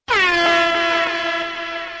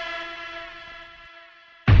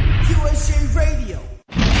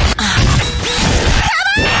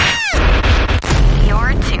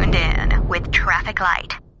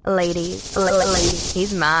Ladies,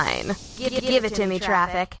 he's mine. Give it to me,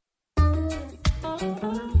 Traffic.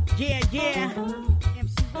 Yeah.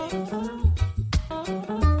 MC Wigs.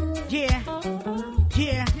 Yeah.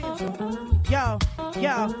 Yo.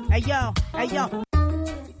 Hey, yo.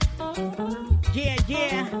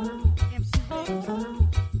 Yeah. MC Wigs.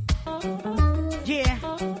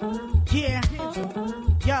 Yeah.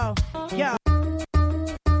 Yo.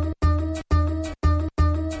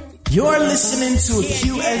 You're listening to a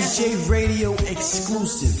QSJ Radio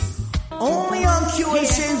exclusive. Only on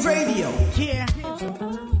QSJ Radio. Yeah.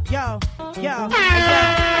 Yo.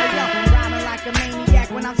 Rhyming like a maniac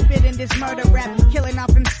when I'm spitting this murder rap. Killing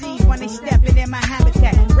off MCs when they stepping in my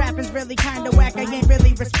habitat. Rapping's really kinda whack, I ain't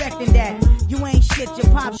really respecting that. You ain't shit, your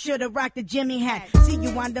pop should've rocked the Jimmy hat. See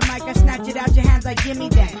you on the mic, I snatch it out your hands like gimme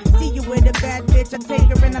that. See you with a bad bitch, I take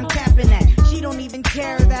her and I'm tapping that. She don't even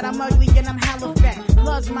care that I'm ugly and I'm hella fat.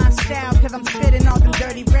 Loves my style cause I'm spitting all them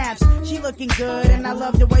dirty raps. She looking good and I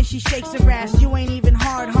love the way she shakes her ass. You ain't even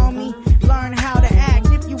hard, homie, learn how to act.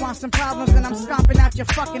 If you want some problems then I'm stomping out your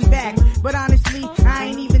fucking back. But honestly, I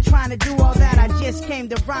ain't even trying to do all that. I just came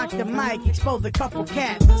to rock the mic, expose a couple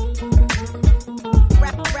cats.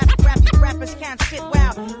 Rappers can't spit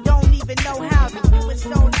well, don't even know how to do it so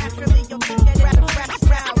naturally. You'll think that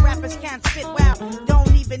rappers can't spit well,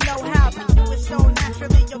 don't even know how to do it so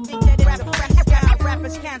naturally. You'll think that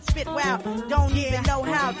rappers can't spit well, don't even know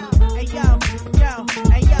how to.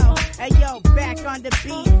 Hey yo, back on the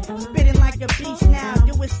beat, spitting like a beast now.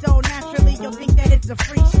 Do it so naturally, you'll think that it's a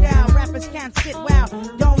freestyle. Rappers can't spit well,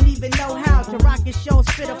 don't even know how to rock your show,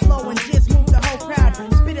 spit a flow and just move the whole crowd.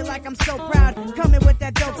 Spit it like I'm so proud, coming with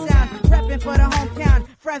that dope sound, repping for the hometown.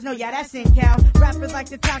 Fresno, yeah, that's in Cal. Rappers like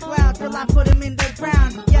to talk loud till I put them in the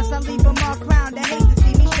ground. Yes, I leave them all clown, they hate to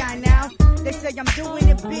see me shine now. They say I'm doing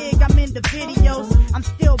it big, I'm in the videos. I'm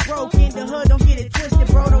still broke in the hood, don't get it twisted,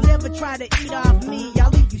 bro. Don't ever try to eat off me, I'll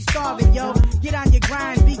leave you starving, yo. Get on your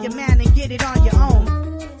grind, be your man and get it on your own.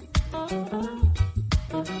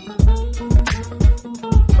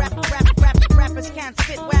 Rappers can't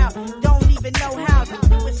spit well, don't even know how to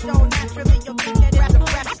do it so naturally. You'll think that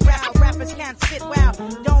rappers can't spit well,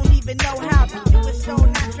 don't even know how to do it so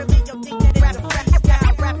naturally. You'll think that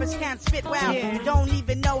rappers can't spit well, don't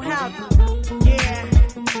even know how to. Yeah,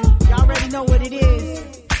 y'all already know what it is.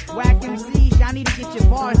 Whack MCs, y'all need to get your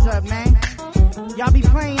bars up, man. Y'all be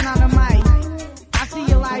playing on the mic. I see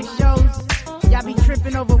your live shows. Y'all be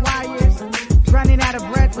tripping over wires, running out of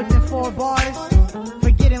breath within 4 bars,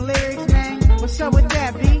 forgetting lyrics, man. What's up with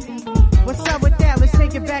that, B? What's up with that? Let's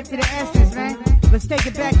take it back to the essence, man. Let's take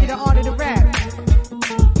it back to the art of the rap.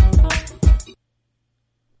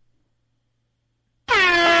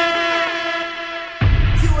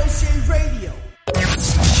 QSJ Radio.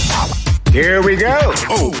 Here we go.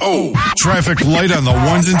 Oh. Traffic light on the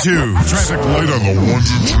ones and twos. Traffic light on the ones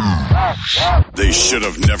and twos. They should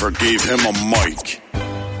have never gave him a mic.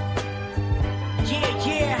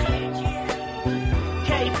 Yeah.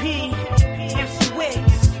 KP, MC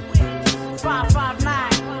Wigs,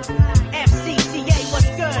 559, FCCA, what's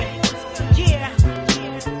good? Yeah.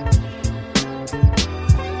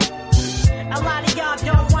 A lot of y'all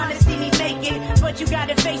don't wanna see me make it, but you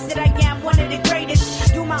gotta face it, I am one of the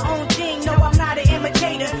greatest. Do my own thing, no, I'm not an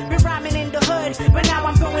imitator. Been rhyming in the hood, but now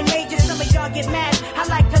I'm going major. Some of y'all get mad, I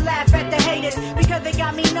like to laugh at the haters, because they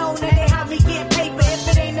got me known and they have me get paper. If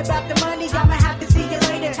it ain't about the money, I'ma have to see you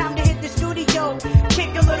later. Time to hit the studio,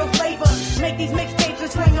 kick a little flavor, make these mixtapes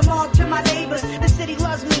and swing them all to my neighbors. The city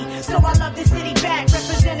loves me, so I love the city back.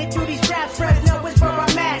 Represented through these raps, Fresno is where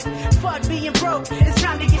I'm at. Fuck being broke, it's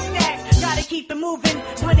time to get stacked. Gotta keep it moving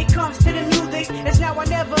when it comes to the music. It's now or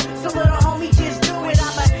never, so little homie, just do it.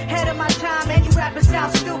 I'm ahead of my time and you rappers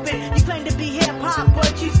sound stupid. You claim to be hip-hop,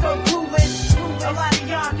 but you so clueless. A lot of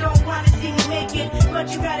y'all don't wanna see me make it, but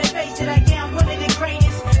you gotta face it, I am one of the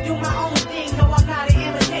greatest. Do my own thing, no, I'm not an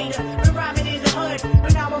imitator. Been rhyming in the hood,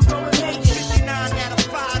 but now I'm going major. 59 out of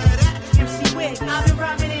 5 of that. MC Wigs, I've been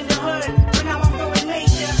rhyming in the hood, but now I'm going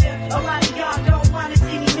major. A lot of y'all don't wanna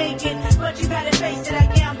see me make it, but you gotta face it, I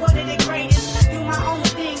am one of the greatest. Do my own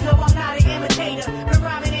thing, no, I'm not an imitator. Been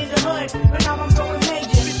rhyming in the hood, but now I'm going major.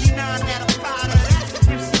 59 out of 5 of that.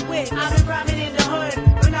 MC Wigs, I've been rhyming in the hood,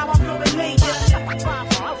 but now I'm going major.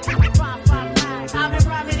 I've been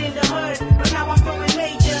rhyming in the hood, but now I'm going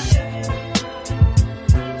major.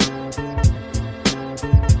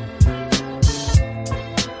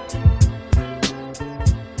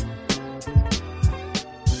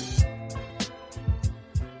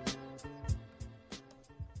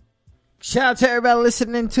 Shout out to everybody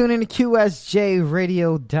listening and tuning to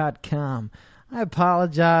QSJRadio.com. I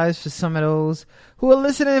apologize for some of those who are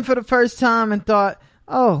listening for the first time and thought,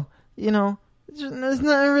 oh, there's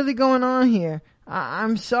nothing really going on here.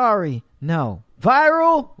 I'm sorry. No.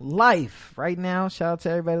 Viral life right now. Shout out to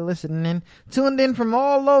everybody listening in. Tuned in from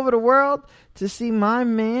all over the world to see my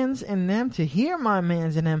mans and them, to hear my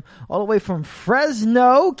mans and them, all the way from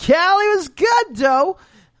Fresno. Cali was good, though.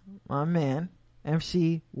 My man,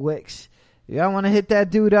 MC Wicks. Y'all want to hit that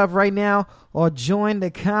dude up right now or join the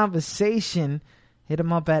conversation? Hit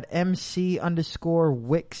him up at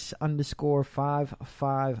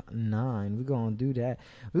MC_Wicks_559. We're going to do that.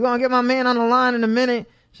 We're going to get my man on the line in a minute.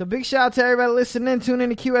 So big shout out to everybody listening. Tune in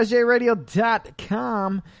to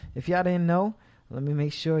QSJRadio.com. If y'all didn't know, let me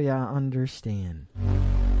make sure y'all understand.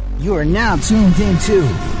 You are now tuned into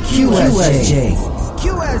QSJ.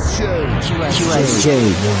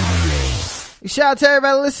 Shout out to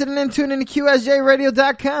everybody listening in. Tune in to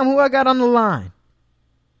QSJRadio.com. Who I got on the line?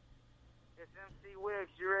 It's MC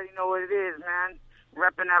Wicks. You already know what it is, man.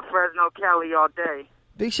 Repping that Fresno, Cali all day.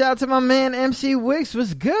 Big shout out to my man MC Wicks.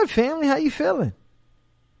 What's good, family? How you feeling?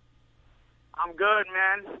 I'm good,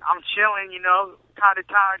 man. I'm chilling, kind of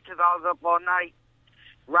tired because I was up all night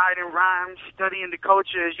writing rhymes, studying the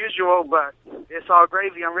culture as usual, but it's all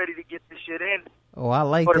gravy. I'm ready to get this shit in. Oh, I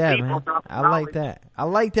like that, man. I like that. I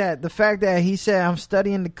like that. The fact that he said I'm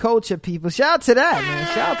studying the culture, people. Shout out to that, man.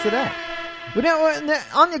 Shout out to that. But then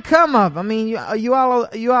on your come up, I mean, you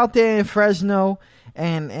out there in Fresno,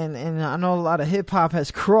 and I know a lot of hip hop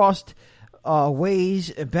has crossed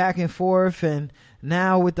ways back and forth, and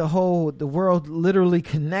now with the world literally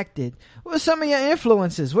connected. What are some of your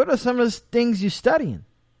influences? What are some of the things you're studying?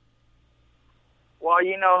 Well,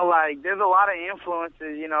 there's a lot of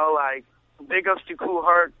influences, big ups to Kool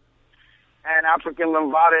Herc and African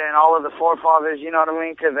Lambada and all of the forefathers, you know what I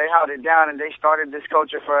mean? Because they held it down and they started this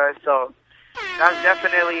culture for us. So that's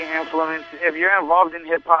definitely an influence. If you're involved in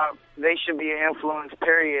hip-hop, they should be an influence,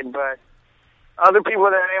 period. But other people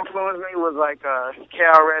that influenced me was like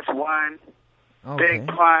KRS-One, Okay. Big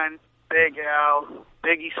Pun, Big L,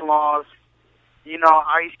 Biggie Smalls.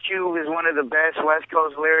 Ice Cube is one of the best West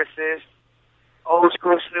Coast lyricists. Old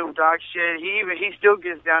school Snoop Dogg shit. He still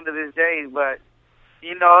gets down to this day, but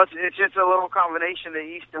it's just a little combination of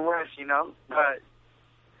East and West, But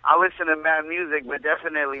I listen to mad music, but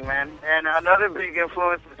definitely, man. And another big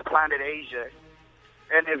influence is Planet Asia.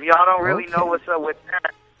 And if y'all don't really know what's up with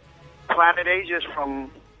that, Planet Asia's from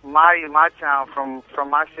my town, from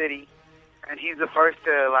my city. And he's the first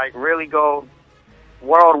to really go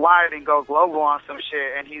worldwide and go global on some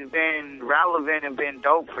shit. And he's been relevant and been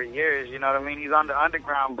dope for years. You know what I mean? He's on the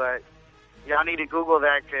underground, but y'all need to Google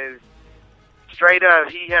that because straight up,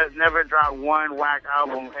 he has never dropped one whack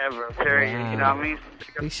album ever. Period. Wow. You know what I mean?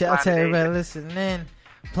 Big shout out to everybody listening in.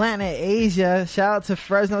 Planet Asia. Shout out to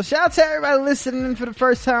Fresno. Shout out to everybody listening in for the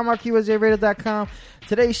first time on QSJRadio.com.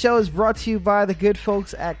 Today's show is brought to you by the good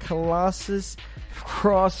folks at Colossus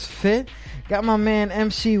CrossFit. Got my man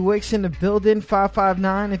MC Wicks in the building,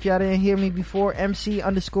 559. If y'all didn't hear me before,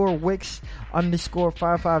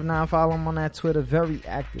 MC_Wicks_559. Follow him on that Twitter. Very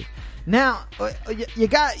active. Now, you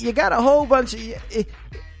got a whole bunch of,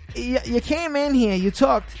 you came in here, you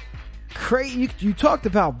talked you talked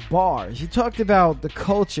about bars, you talked about the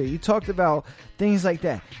culture, you talked about things like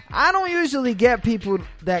that. I don't usually get people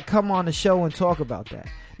that come on the show and talk about that.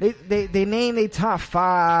 They name their top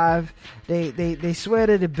 5. They swear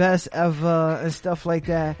they're the best ever and stuff like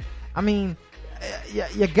that. I mean,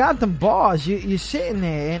 you got them bars. You're sitting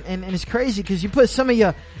there and it's crazy because you put some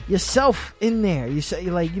of yourself in there. You say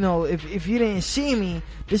if you didn't see me,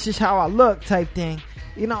 this is how I look type thing.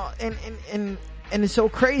 And it's so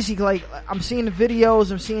crazy. Like I'm seeing the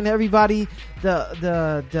videos. I'm seeing everybody.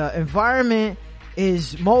 The environment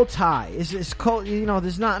is multi. It's cold.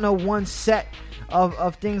 There's not no one set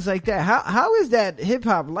of things like that. How is that hip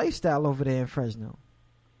hop lifestyle over there in Fresno?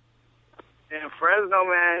 In Fresno,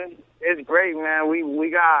 man, it's great, man. We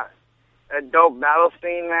got a dope battle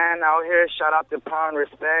scene, man, out here. Shout out to Pound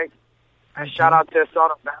Respect. And shout out to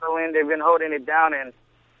Assault of Battling. They've been holding it down, and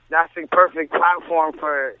that's the perfect platform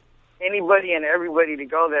for anybody and everybody to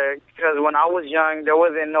go there. Because when I was young, there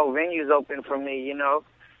wasn't no venues open for me,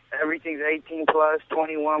 Everything's 18 plus,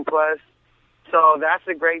 21 plus. So that's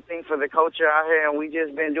a great thing for the culture out here, and we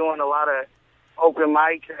just been doing a lot of open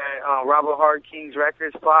mics at Robert Hard King's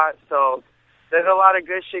record spot. So there's a lot of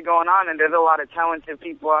good shit going on, and there's a lot of talented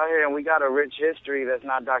people out here, and we got a rich history that's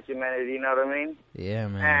not documented, you know what I mean? Yeah,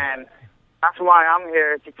 man. And that's why I'm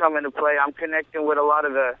here to come into play. I'm connecting with a lot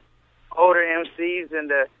of the older MCs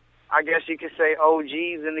and I guess you could say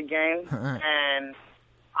OGs in the game, and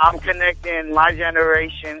I'm connecting my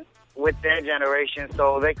generation with their generation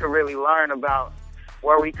so they could really learn about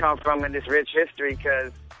where we come from in this rich history,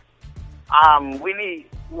 because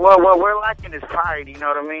what we're lacking is pride, you know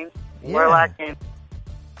what I mean? Yeah.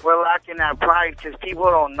 We're lacking that pride because people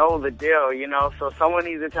don't know the deal, you know? So someone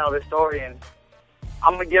needs to tell the story, and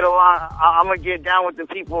I'm gonna get down with the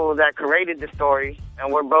people that created the story,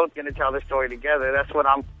 and we're both gonna tell the story together. That's what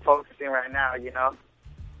I'm focusing right now, you know?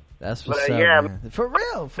 That's what's up, yeah, man. For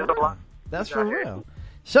real. That's for real.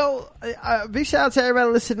 So, big shout out to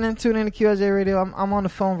everybody listening, tuning in to QSJ Radio. I'm on the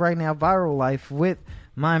phone right now, Viral Life, with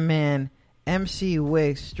my man, MC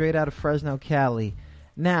Wicks, straight out of Fresno, Cali.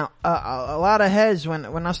 Now, a lot of heads,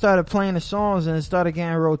 when I started playing the songs and it started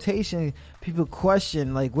getting rotation, people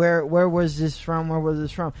question, like, where was this from? Where was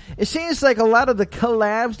this from? It seems like a lot of the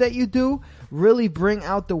collabs that you do really bring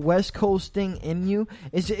out the West Coast thing in you.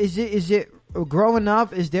 Is it growing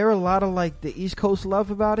up, is there a lot of like the East Coast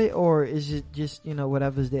love about it, or is it just, you know,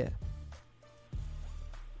 whatever's there?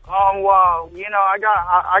 Well, you know,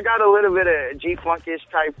 I got a little bit of G-Funkish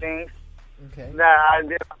type things that I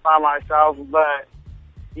did by myself, but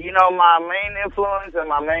you know, my main influence and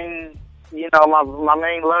my main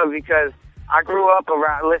love, because I grew up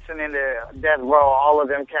around listening to Death Row, all of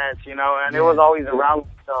them cats, you know, and it was always around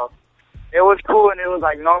me, so it was cool and it was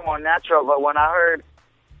like normal and natural. But when I heard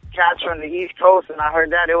cats from the East Coast and I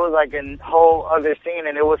heard that, it was like a whole other scene,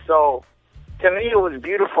 and it was so, to me, it was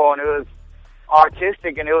beautiful and it was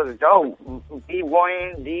artistic and it was dope.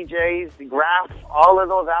 B-boying, DJs, the graph, all of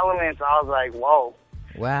those elements, I was like, whoa.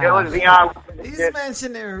 Wow. It was beyond. He's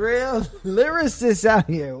mentioning real lyricists out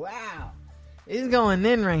here. Wow. He's going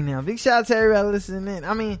in right now. Big shout out to everybody listening in.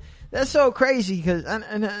 I mean, that's so crazy because,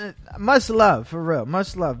 and much love, for real.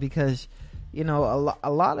 Much love, because, you know,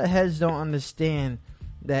 a lot of heads don't understand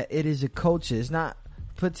that it is a culture. It's not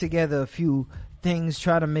put together a few things,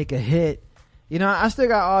 try to make a hit. You know, I still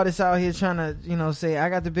got artists out here trying to, you know, say, I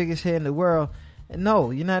got the biggest hit in the world. And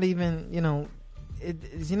no, you're not even, you know,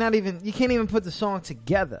 you can't even put the song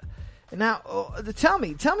together. Now, tell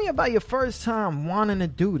me about your first time wanting to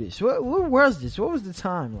do this. What was this? What was the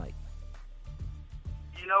time like?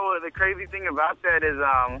 You know, the crazy thing about that is,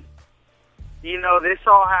 you know, this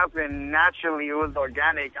all happened naturally. It was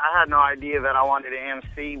organic. I had no idea that I wanted to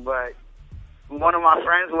MC, but one of my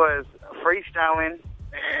friends was freestyling,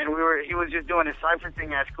 and he was just doing a cypher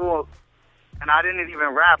thing at school, and I didn't even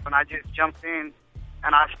rap, and I just jumped in,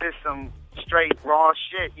 and I spit some straight raw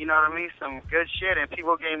shit, you know what I mean? Some good shit, and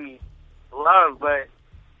people gave me love, but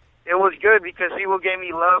it was good because people gave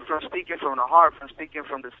me love from speaking from the heart, from speaking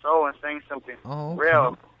from the soul, and saying something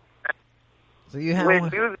real. So you have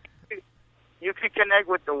with music, you can connect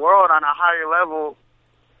with the world on a higher level.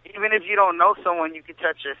 Even if you don't know someone, you can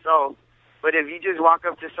touch their soul. But if you just walk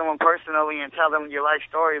up to someone personally and tell them your life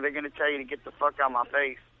story, they're going to tell you to get the fuck out of my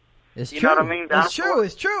face. It's you true. know what I mean? It's true.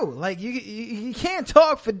 It's true. Like you can't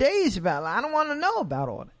talk for days about it. I don't want to know about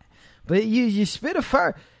all that. But you spit a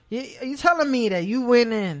fur. You telling me that you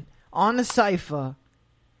went in on the cypher,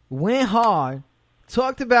 went hard,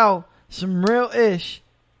 talked about some real ish,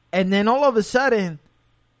 and then all of a sudden,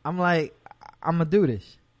 I'm like, I'm gonna do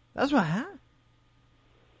this. That's what happened.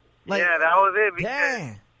 Like, yeah, that was it.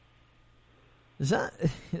 Damn.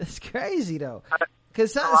 That's crazy though.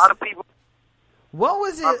 Because a lot of people. What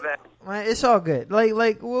was it? Man, it's all good. Like,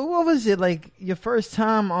 what was it like? Your first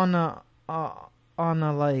time in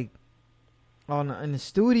the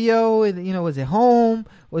studio? You know, was it home?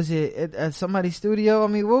 Was it at somebody's studio? I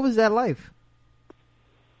mean, what was that life?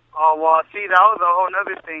 Oh, well, see, that was a whole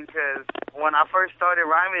other thing, because when I first started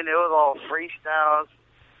rhyming, it was all freestyles,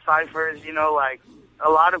 ciphers, you know, like a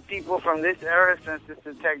lot of people from this era, since it's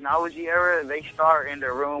the technology era, they start in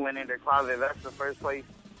their room and in their closet. That's the first place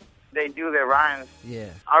they do their rhymes. Yeah.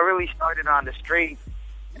 I really started on the street,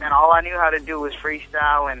 and all I knew how to do was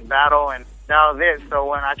freestyle and battle, and that was it. So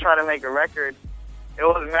when I tried to make a record, it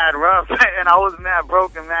was mad rough, and I was mad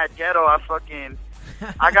broke and mad ghetto.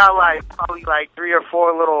 I got probably 3 or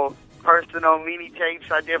 4 little personal mini tapes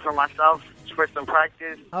I did for myself for some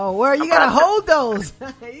practice. Oh, where you gotta hold those?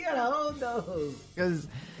 You gotta hold those, because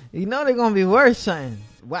you know they're gonna be worth something.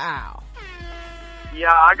 Wow.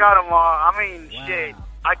 Yeah, I got them all. I mean, shit.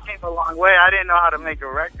 I came a long way. I didn't know how to make a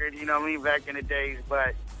record, you know what I mean, back in the days.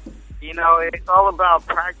 But, you know, it's all about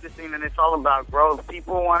practicing and it's all about growth.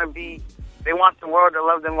 People they want the world to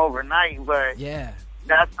love them overnight, but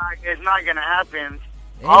it's not going to happen.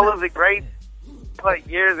 All of the greats put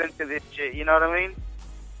years into this shit, you know what I mean?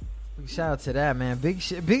 Big shout out to that, man.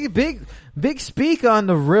 Big speak on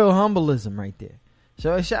the real humbleism right there.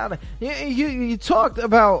 So shout out. You talked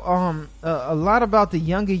about a lot about the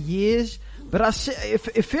younger years. But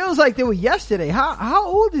it feels like they were yesterday. How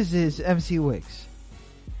old is this MC Wicks?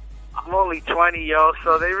 I'm only 20, yo,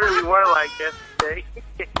 so they really were like yesterday.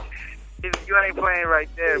 You ain't playing right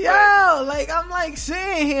there. Yo, like I'm like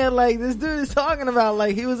sitting here, like this dude is talking about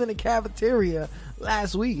like he was in the cafeteria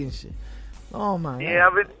last week and shit. Oh my God. Yeah,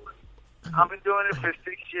 I've been doing it for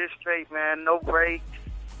 6 years straight, man. No breaks,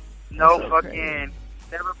 no so fucking. crazy.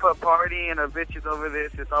 Never put partying or bitches over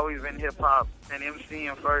this. It's always been hip hop and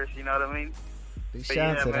MCing first. You know what I mean? Big But shout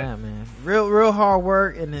out yeah, to man. that, man. Real hard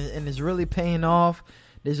work, and it's really paying off.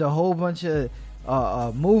 There's a whole bunch of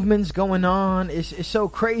movements going on. It's so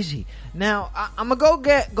crazy. Now I'm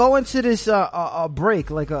gonna go into this a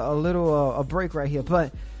break, like a little break right here.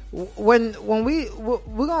 But when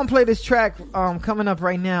we're gonna play this track coming up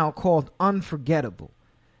right now called "Unforgettable."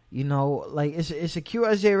 You know, like it's a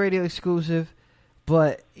QSJ Radio exclusive.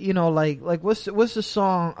 But you know, like what's the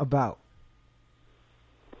song about?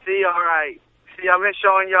 See, all right. See, I've been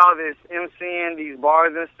showing y'all this MCing, these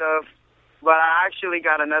bars and stuff, but I actually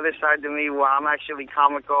got another side to me where I'm actually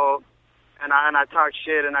comical, and I talk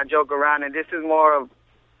shit and I joke around, and this is more of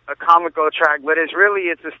a comical track, but it's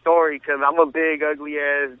a story because I'm a big ugly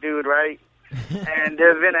ass dude, right? And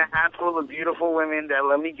there's been a handful of beautiful women that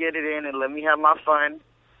let me get it in and let me have my fun.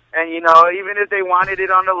 And, you know, even if they wanted it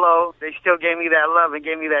on the low, they still gave me that love and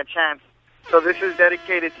gave me that chance. So this is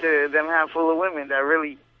dedicated to them handful of women that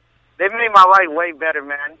really, they made my life way better,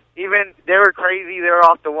 man. Even, they were crazy, they were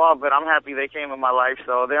off the wall, but I'm happy they came in my life,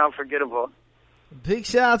 so they're unforgettable. Big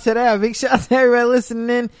shout out to that. Big shout out to everybody listening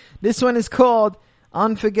in. This one is called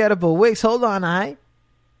Unforgettable. Wix, hold on, all right?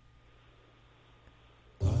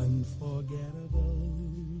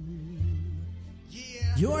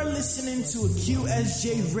 You're listening to a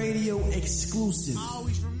QSJ Radio exclusive. I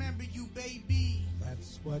always remember you, baby.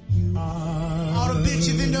 That's what you are. All the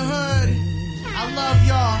bitches in the hood, I love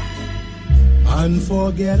y'all.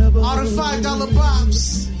 Unforgettable. All the $5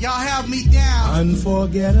 bops, y'all have me down.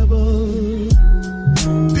 Unforgettable.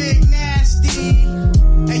 Big Nasty.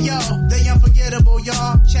 Hey yo, they unforgettable,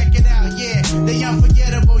 y'all. Check it out, yeah. They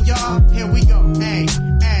unforgettable, y'all. Here we go. Hey,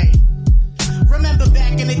 hey. Remember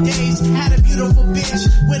back in the days, had a beautiful bitch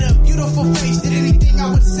with a beautiful face. Did anything I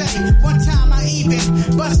would say. One time I even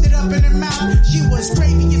busted up in her mouth. She was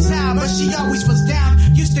crazy as hell, but she always was down.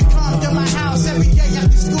 Used to come to my house every day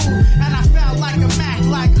after school, and I felt like a Mac,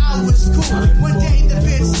 like I was cool. One day the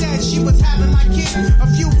bitch said she was having my kid. A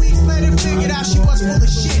few weeks later, figured out she was full of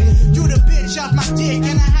shit. Threw the bitch off my dick,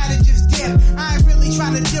 and I had to just dip. I ain't really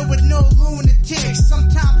trying to deal with no lunatics.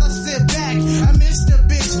 Sometimes I sit back, I miss the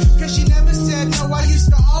bitch, cause she never said no, I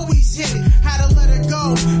used to always hit it. Had to let her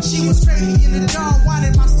go. She was crazy in the dawn,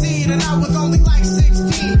 wanted my seed, and I was only like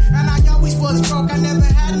 16. And I always was broke, I never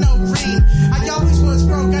had no green. I always was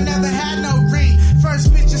broke, I never had no green.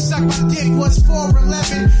 First bitch to suck my dick was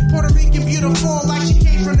 4'11". Puerto Rican beautiful, like she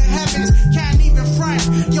came from the heavens. Can't even front,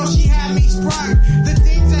 yo, she had me sprung. The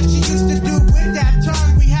things that she used to do with that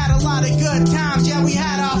tongue, we had a lot of good times, yeah, we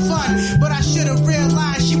had our fun. But I should have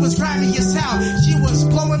realized she was grimy as hell. She was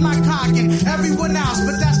blowing my cock and everyone else,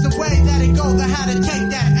 but that's the way that it goes. I had to take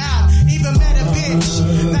that out. Even met a bitch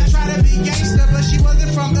that tried to be gangster, but she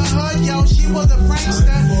wasn't from the hood, yo, she was a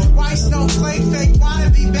prankster. White snowflake, fake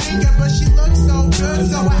wannabe banger, but she looked so good,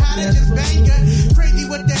 so I had to just bang her. Crazy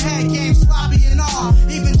with the head game, sloppy and all.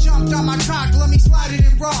 Even jumped on my cock, let me slide it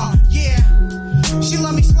in raw, yeah. She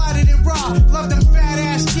let me slide it in raw. Love them fat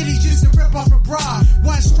ass titties, used to rip off her bra.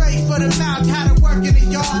 One straight for the mouth, had her work in the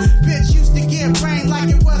yard. Bitch used to get brain like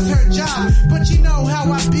it was her job. But you know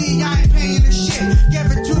how I be, I ain't paying her shit. Gave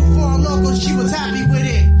her 2 for a local, she was happy with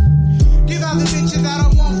it. These are the bitches that I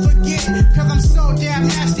won't forget, cause I'm so damn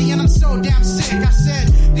nasty and I'm so damn sick. I said,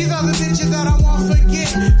 these are the bitches that I won't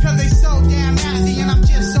forget, cause they so damn nasty and I'm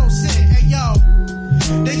just so sick. Hey yo,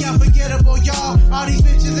 they unforgettable, y'all. All these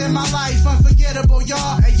bitches in my life, unforgettable,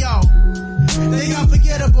 y'all. Hey yo, they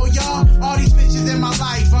unforgettable, y'all. All these bitches in my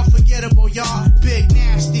life, unforgettable, y'all. Big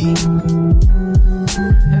Nasty.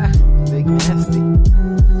 Big Nasty.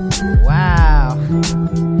 Wow.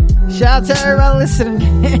 Shout out to everybody listening.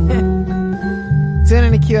 Tune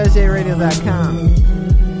in to QSJRadio.com.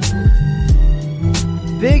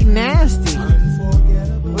 Big Nasty.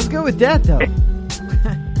 What's good with that, though?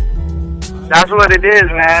 That's what it is,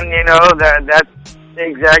 man. You know, that's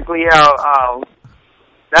exactly how,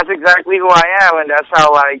 that's exactly who I am, and that's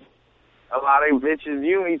how, like, a lot of bitches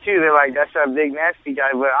view me, too. They're like, that's that big nasty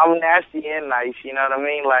guy, but I'm nasty and nice, you know what I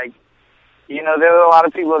mean? Like, you know, there are a lot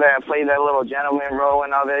of people that play that little gentleman role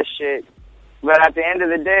and all that shit, but at the end of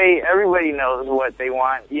the day, everybody knows what they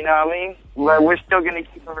want, you know what I mean? But we're still going to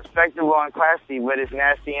keep it respectable and classy, but it's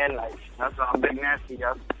nasty and nice. That's all. I'm big nasty,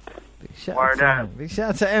 yo. Big shout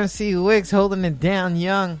out to MC Wicks holding it down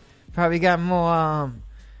young. Probably got more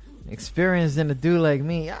experience than a dude like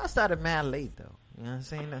me. I started mad late though. You know what I'm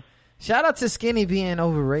saying? Shout out to Skinny being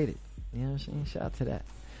overrated. You know what I'm saying? Shout out to that.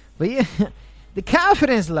 But yeah, the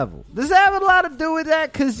confidence level. Does that have a lot to do with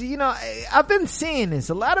that? Because, you know, I've been seeing this.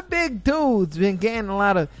 A lot of big dudes been getting a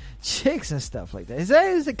lot of chicks and stuff like that.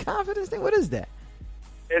 Is it confidence thing? What is that?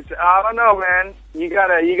 It's, I don't know, man. You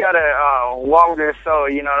gotta walk their soul,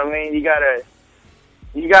 you know what I mean? You gotta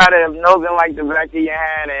know them like the back of your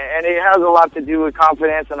hand, and it has a lot to do with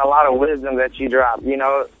confidence and a lot of wisdom that you drop, you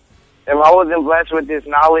know? If I wasn't blessed with this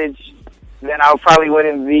knowledge, then I probably it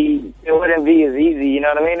wouldn't be as easy, you know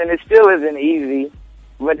what I mean? And it still isn't easy,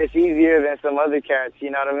 but it's easier than some other cats, you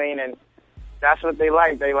know what I mean? And that's what they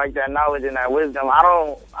like. They like that knowledge and that wisdom. I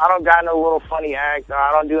don't got no little funny act, or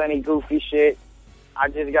I don't do any goofy shit. I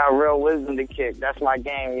just got real wisdom to kick. That's my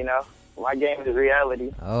game, you know? My game is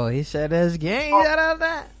reality. Oh, he said his game. Shout out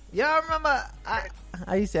that. Y'all remember,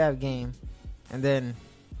 I used to have game, and then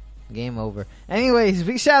game over. Anyways,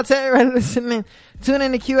 big shout out to everybody listening. Tune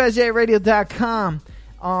in to QSJRadio.com.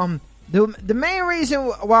 The main reason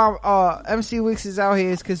why MC Wicks is out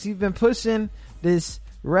here is because he's been pushing this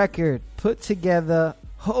record, put together,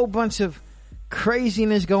 whole bunch of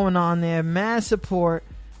craziness going on there, mad support.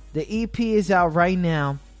 The EP is out right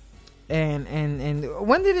now. And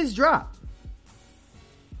when did this drop?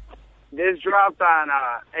 This dropped on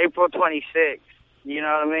April 26th. You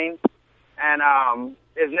know what I mean? And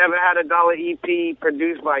it's Never Had a Dollar EP,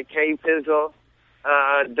 produced by K Pizzle,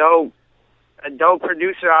 a dope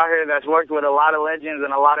producer out here that's worked with a lot of legends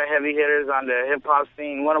and a lot of heavy hitters on the hip hop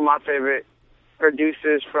scene. One of my favorite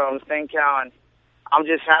producers from St. Cal, and I'm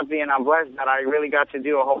just happy and I'm blessed that I really got to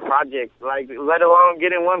do a whole project. Like, let alone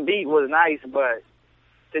getting one beat was nice, but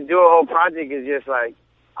to do a whole project is just like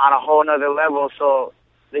on a whole nother level. So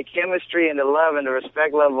the chemistry and the love and the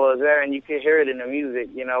respect level is there, and you can hear it in the music.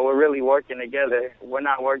 You know, we're really working together. We're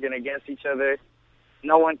not working against each other.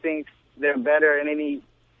 No one thinks they're better in any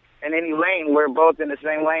lane. We're both in the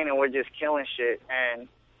same lane, and we're just killing shit. And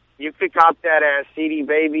you could cop that at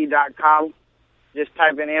cdbaby.com. Just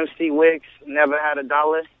type in MC Wicks, Never Had a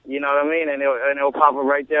Dollar. You know what I mean? And it'll pop up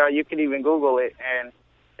right there. You can even Google it, and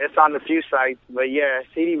it's on a few sites. But yeah,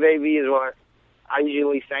 CD Baby is what I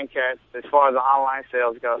usually send cats as far as the online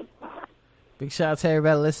sales go. Big shout out to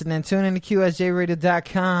everybody listening. Tune in to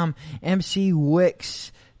QSJRadio.com. MC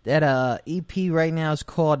Wicks. That EP right now is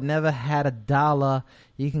called Never Had a Dollar.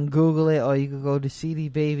 You can Google it, or you can go to CD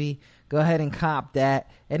Baby. Go ahead and cop that.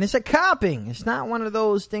 And it's a copping. It's not one of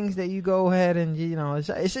those things that you go ahead and, you know,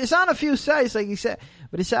 it's on a few sites, like you said,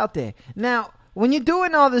 but it's out there. Now, when you're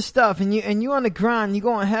doing all this stuff and you on the grind, you're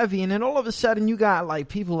going heavy, and then all of a sudden you got like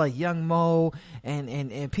people like Young Mo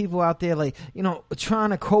and people out there like, you know, trying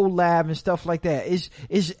to collab and stuff like that.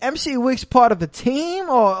 Is MC Wicks part of a team,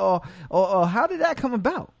 or how did that come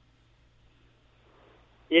about?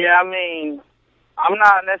 Yeah, I mean, I'm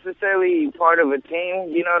not necessarily part of a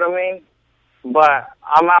team, you know what I mean? But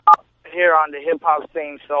I'm out here on the hip-hop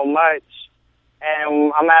scene so much,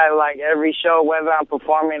 and I'm at, like, every show, whether I'm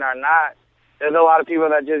performing or not. There's a lot of people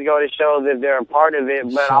that just go to shows if they're a part of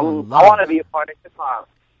it, but I want to be a part of hip-hop.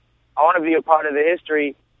 I want to be a part of the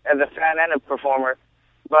history as a fan and a performer.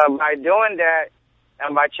 But by doing that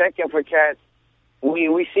and by checking for cats,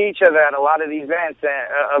 we see each other at a lot of these events,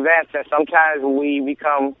 and sometimes we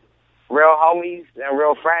become real homies and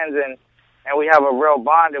real friends, and we have a real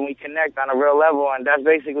bond, and we connect on a real level, and that's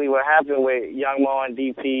basically what happened with Young Mo and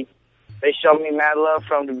DP. They showed me mad love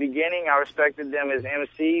from the beginning. I respected them as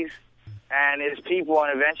MCs and as people,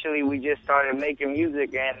 and eventually we just started making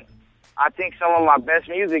music, and I think some of my best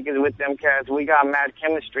music is with them cats. We got mad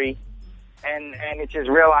chemistry, and it's just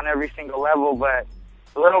real on every single level, but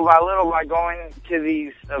little by little, by going to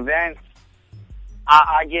these events,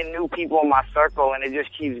 I get new people in my circle, and it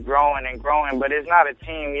just keeps growing and growing. But it's not a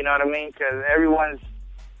team, you know what I mean? Because everyone's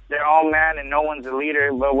their own man, and no one's a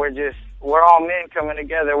leader. But we're all men coming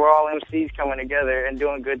together. We're all MCs coming together and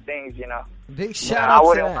doing good things, you know. Big shout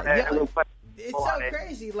out to that. Yeah, it's so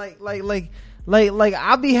crazy. Like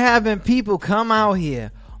I'll be having people come out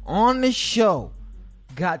here on the show,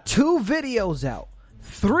 got 2 videos out,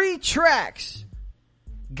 3 tracks,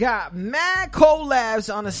 got mad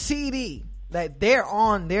collabs on a CD. That they're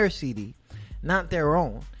on their CD, not their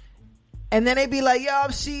own. And then they be like, yo, I'm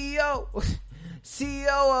CEO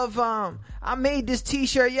of, I made this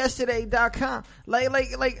t-shirt yesterday.com.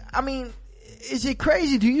 Like, I mean, is it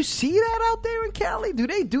crazy? Do you see that out there in Cali? Do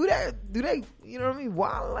they do that? Do they, you know what I mean,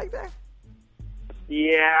 wild like that?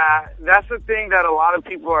 Yeah, that's the thing that a lot of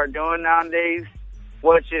people are doing nowadays.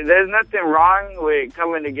 Which, there's nothing wrong with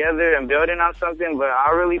coming together and building on something, but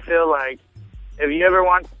I really feel like if you ever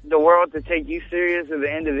want the world to take you serious as an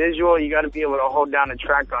individual, you got to be able to hold down a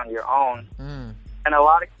track on your own. And a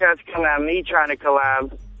lot of cats come at me trying to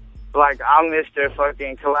collab. Like, I'm Mr.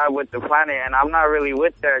 fucking collab with the planet, and I'm not really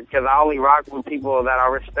with that because I only rock with people that I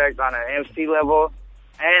respect on an MC level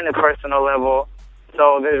and a personal level.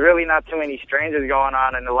 So there's really not too many strangers going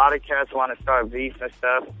on, and a lot of cats want to start beef and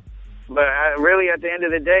stuff. But really, at the end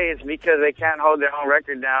of the day, it's because they can't hold their own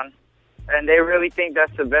record down. And they really think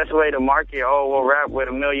that's the best way to market. Oh, we'll rap with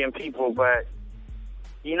 1 million people, but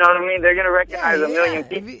you know what I mean? They're going to recognize 1 million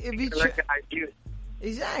people. If you recognize you.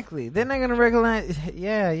 Exactly. They're not going to recognize.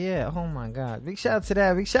 Yeah. Oh, my God. Big shout out to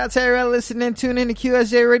that. Big shout out to everybody listening. Tune in to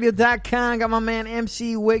QSJRadio.com. Got my man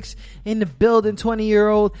MC Wicks in the building,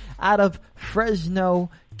 20-year-old out of Fresno,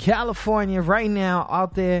 California right now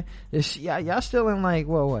out there. Y'all still in like,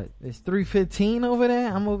 what? It's 3:15 over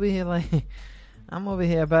there? I'm over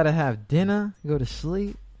here about to have dinner, go to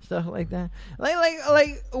sleep, stuff like that.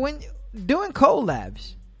 Like when doing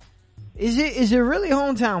collabs, is it really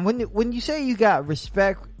hometown? When you say you got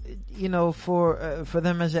respect, you know, for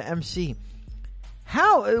them as an MC,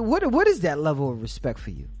 what is that level of respect for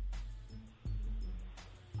you?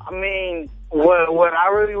 I mean, what I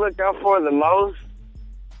really look out for the most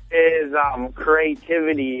is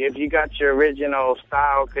creativity. If you got your original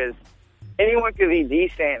style, because anyone could be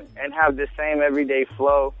decent and have the same everyday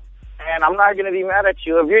flow, and I'm not gonna be mad at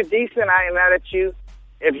you. If you're decent, I ain't mad at you.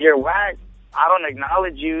 If you're whack, I don't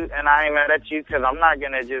acknowledge you, and I ain't mad at you because I'm not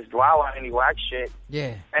gonna just wow on any whack shit.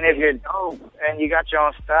 Yeah. And if you're dope and you got your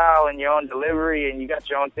own style and your own delivery and you got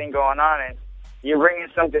your own thing going on and you're bringing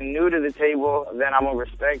something new to the table, then I'm gonna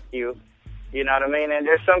respect you. You know what I mean? And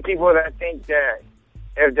there's some people that think that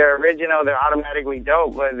if they're original, they're automatically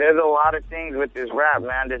dope. But there's a lot of things with this rap,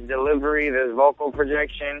 man. There's delivery, there's vocal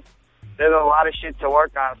projection. There's a lot of shit to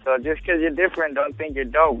work on. So just because you're different, don't think you're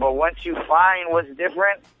dope. But once you find what's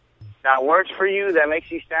different, that works for you, that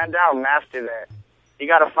makes you stand out, master that. You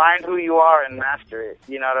got to find who you are and master it.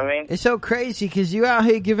 You know what I mean? It's so crazy because you out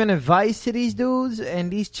here giving advice to these dudes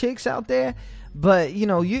and these chicks out there. But you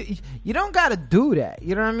know, you don't gotta do that.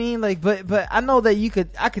 You know what I mean? Like, but I know that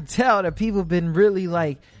I could tell that people have been really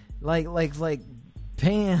like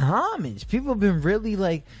paying homage. People have been really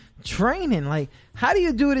like training. Like, how do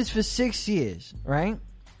you do this for 6 years, right?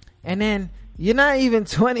 And then you're not even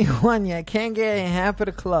 21 yet, can't get in half of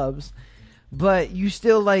the clubs, but you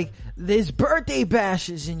still like, there's birthday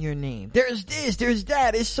bashes in your name. There's this, there's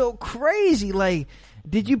that. It's so crazy. Like,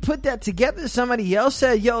 did you put that together? Somebody else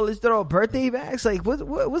said, yo, let's throw birthday bags? Like,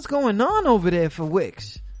 what's going on over there for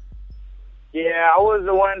Wicks? Yeah, I was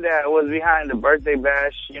the one that was behind the birthday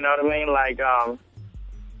bash, you know what I mean? Like,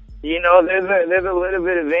 you know, there's a little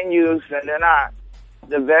bit of venues, and they're not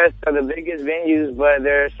the best or the biggest venues, but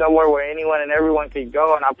they're somewhere where anyone and everyone could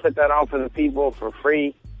go, and I put that on for the people for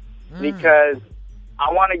free because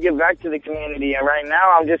I want to give back to the community, and right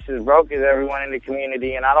now I'm just as broke as everyone in the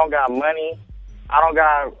community, and I don't got money. I don't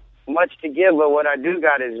got much to give, but what I do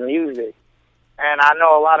got is music. And I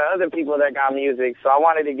know a lot of other people that got music, so I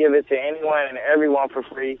wanted to give it to anyone and everyone for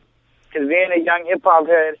free. Because being a young hip-hop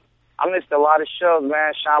head, I missed a lot of shows,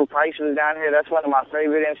 man. Sean Price was down here. That's one of my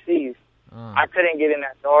favorite MCs. I couldn't get in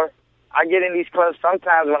that door. I get in these clubs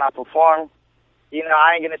sometimes when I perform. You know,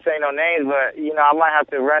 I ain't going to say no names, but, you know, I might have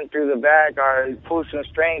to run through the back or pull some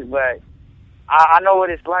strings, but I know what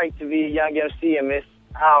it's like to be a young MC and miss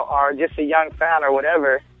out, or just a young fan or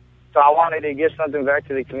whatever. So I wanted to give something back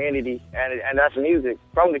to the community, and that's music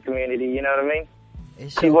from the community, you know what I mean?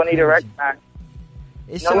 It's People need to recognize.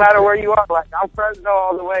 No matter where you are, like, I'm Fresno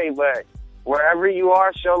all the way, but wherever you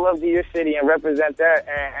are, show love to your city and represent that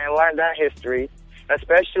and learn that history.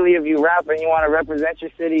 Especially if you rap and you want to represent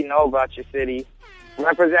your city, know about your city.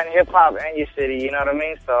 Represent hip-hop and your city, you know what I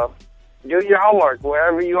mean? So do your homework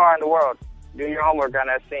wherever you are in the world. Do your homework on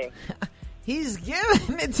that scene. He's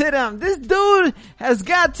giving it to them. This dude has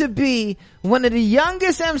got to be one of the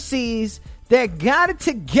youngest MCs that got it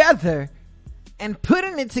together and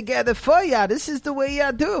putting it together for y'all. This is the way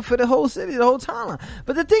y'all do it for the whole city, the whole town.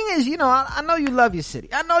 But the thing is, you know, I know you love your city.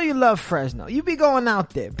 I know you love Fresno. You be going out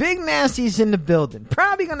there. Big Nasty's in the building.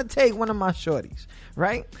 Probably gonna take one of my shorties,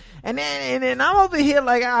 right? And then I'm over here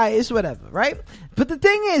like, all right, it's whatever, right? But the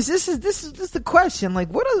thing is, this is the question. Like,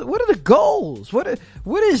 what are the goals? What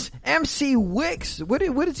is MC Wicks? What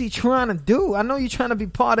is he trying to do? I know you're trying to be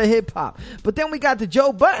part of hip hop, but then we got the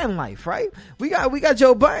Joe Budden life, right? We got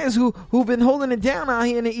Joe Buttons who've been holding it down out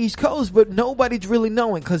here in the East Coast, but nobody's really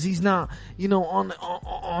knowing because he's not, you know,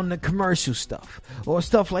 on the commercial stuff or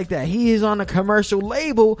stuff like that. He is on a commercial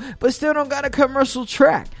label, but still don't got a commercial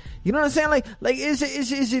track. You know what I'm saying? Like, is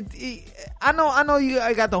it, I know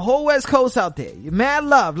I got the whole West Coast out there. You're mad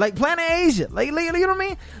love, like Planet Asia. Like, you know what I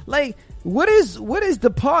mean? Like, what is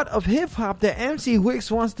the part of hip hop that MC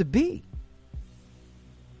Wicks wants to be?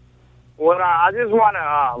 Well, I just want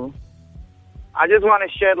to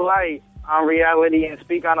shed light on reality and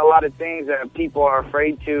speak on a lot of things that people are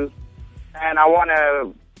afraid to, and I want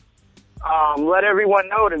to let everyone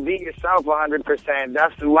know to be yourself 100%.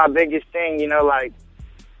 That's my biggest thing, you know. Like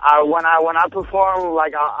when I perform,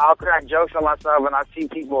 like I'll crack jokes on myself, and I see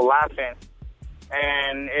people laughing,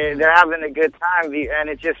 and they're having a good time, and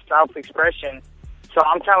it's just self-expression. So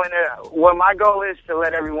I'm telling it. What my goal is to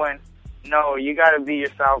let everyone know you got to be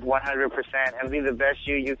yourself 100% and be the best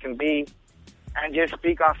you can be, and just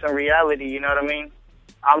speak on some reality. You know what I mean?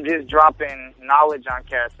 I'm just dropping knowledge on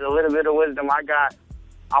cats. A little bit of wisdom I got,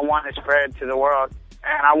 I want to spread to the world,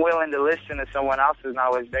 and I'm willing to listen to someone else's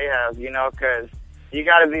knowledge they have, you know, because you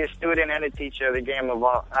got to be a student and a teacher of the game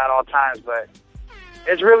at all times. But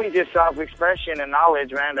it's really just self-expression and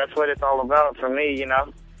knowledge, man. That's what it's all about for me, you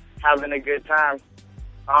know, having a good time.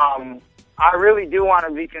 I really do want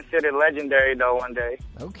to be considered legendary, though, one day.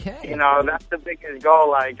 Okay. You know, that's the biggest goal.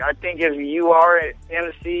 Like, I think if you are an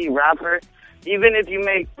MC, rapper, even if you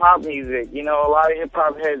make pop music, you know, a lot of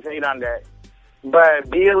hip-hop heads hate on that. But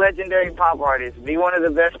be a legendary pop artist. Be one of the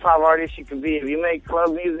best pop artists you can be. If you make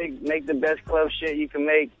club music, make the best club shit you can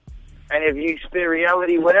make. And if you spit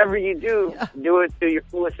reality, whatever you do, do it to your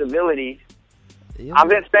fullest ability. I've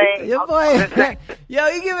been saying...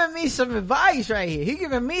 Yo, he giving me some advice right here. He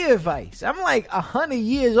giving me advice. I'm like 100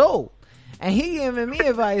 years old. And he giving me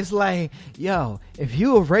advice like, yo, if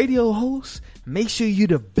you a radio host, make sure you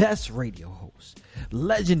the best radio host.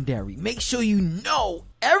 Legendary. Make sure you know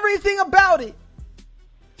everything about it,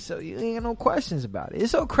 so you ain't got no questions about it.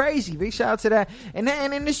 It's so crazy. Big shout out to that. And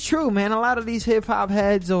it's true, man. A lot of these hip hop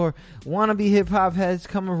heads or wannabe hip hop heads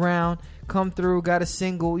come through, got a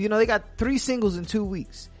single. You know, they got 3 singles in 2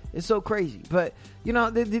 weeks. It's so crazy. But, you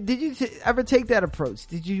know, did you ever take that approach?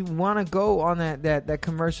 Did you want to go on that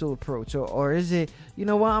commercial approach? Or is it, you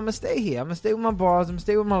know what, I'm going to stay here. I'm going to stay with my bars. I'm going to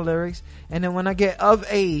stay with my lyrics. And then when I get of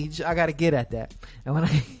age, I got to get at that. And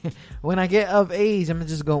when I get of age, I'm going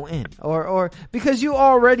to just go in. Or because you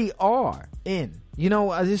already are in. You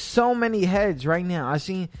know, there's so many heads right now. I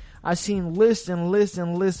seen lists and lists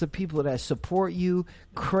and lists of people that support you,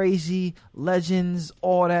 crazy legends,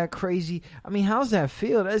 all that crazy. I mean, how's that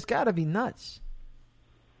feel? That's got to be nuts.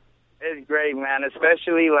 It's great, man.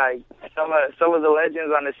 Especially like some of the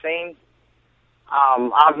legends on the scene.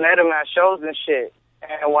 I've met them at shows and shit,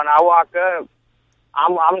 and when I walk up,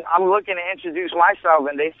 I'm looking to introduce myself,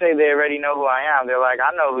 and they say they already know who I am. They're like,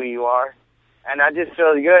 I know who you are, and that just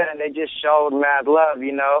feels good. And they just showed mad love,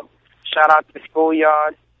 you know. Shout out to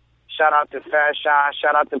Schoolyard. Shout out to Fashion.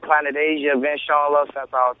 Shout out to Planet Asia. Been showing love since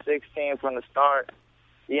I was 16 from the start.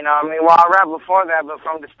 You know what I mean? Well, I rapped before that, but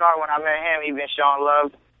from the start when I met him, he been showing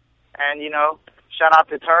love. And, you know, shout out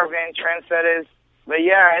to Turban, Trendsetters. But,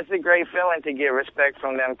 yeah, it's a great feeling to get respect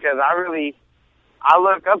from them because I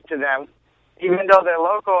look up to them, even though they're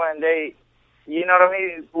local and they, you know what I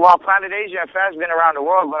mean? Well, Planet Asia and Fast been around the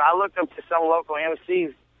world, but I look up to some local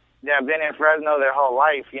MCs that have been in Fresno their whole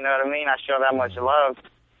life. You know what I mean? I show that much love.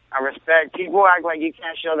 I respect. People act like you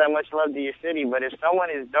can't show that much love to your city, but if someone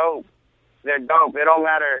is dope, they're dope. It don't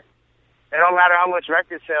matter how much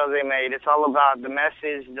record sales they made. It's all about the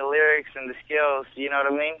message, the lyrics, and the skills. You know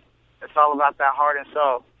what I mean? It's all about that heart and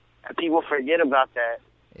soul. And people forget about that.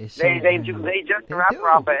 They just rap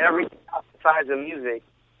off of everything besides the music.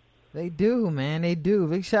 They do, man. They do.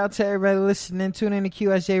 Big shout out to everybody listening. Tune in to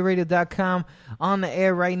QSJRadio.com on the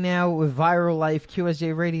air right now with Viral Life,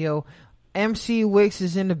 QSJ Radio. MC Wicks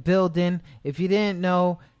is in the building. If you didn't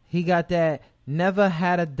know, he got that Never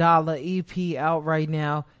Had a Dollar EP out right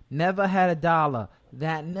now. Never Had a Dollar.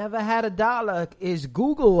 That Never Had a Dollar is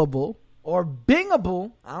Googleable or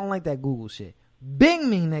Bingable. I don't like that Google shit. Bing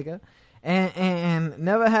me, nigga. And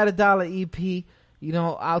Never Had a Dollar EP, you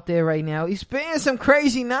know, out there right now. He's spitting some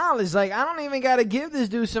crazy knowledge. Like, I don't even got to give this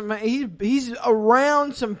dude some. He's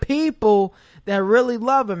around some people that really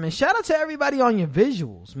love him. And shout out to everybody on your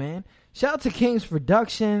visuals, man. Shout out to King's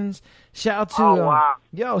Productions. Shout out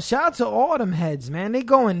to shout out to all them heads, man. They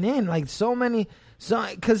going in like so many.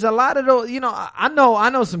 Cause a lot of those, you know, I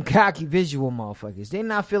know some cocky visual motherfuckers. They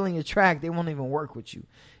not feeling your track. They won't even work with you.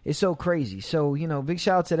 It's so crazy. So, you know, big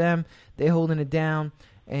shout out to them. They holding it down.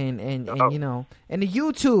 And you know, and the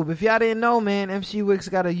YouTube, if y'all didn't know, man, MC Wicks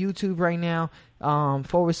got a YouTube right now,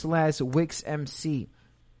 /Wicks MC.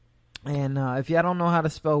 And, if y'all don't know how to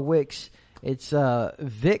spell Wicks, it's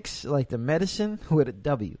Vicks, like the medicine, with a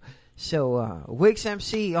W. So, Wix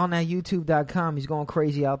MC on that YouTube.com, he's going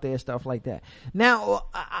crazy out there, stuff like that. Now,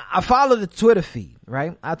 I follow the Twitter feed,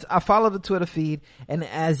 right? I follow the Twitter feed, and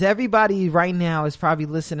as everybody right now is probably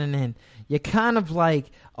listening in, you're kind of like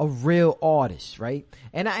a real artist, right?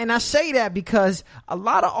 And I say that because a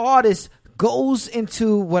lot of artists goes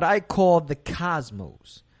into what I call the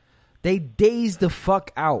cosmos. They daze the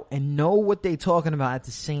fuck out and know what they talking about at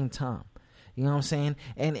the same time. You know what I'm saying?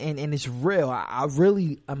 And it's real. I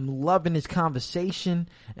really am loving this conversation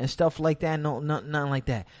and stuff like that. No, nothing like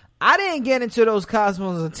that. I didn't get into those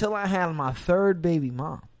cosmos until I had my third baby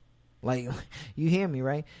mom. Like, you hear me,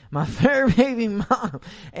 right? My third baby mom.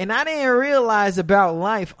 And I didn't realize about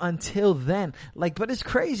life until then. Like, but it's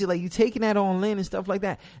crazy. Like, you taking that on in and stuff like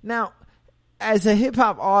that. Now, as a hip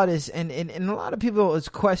hop artist, and a lot of people is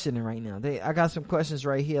questioning right now. I got some questions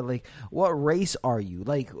right here, like, what race are you?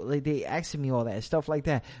 Like they asking me all that stuff like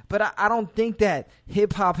that. But I don't think that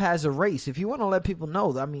hip hop has a race. If you want to let people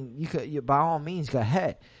know, I mean, you by all means go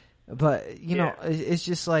ahead. But you know, it's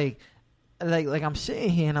just like I'm sitting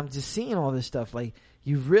here and I'm just seeing all this stuff. Like,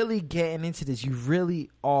 you really getting into this. You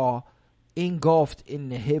really are engulfed in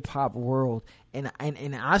the hip hop world, and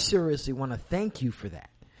I seriously want to thank you for that.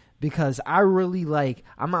 Because I really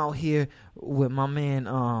I'm out here with my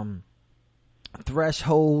man,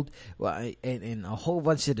 Threshold, and a whole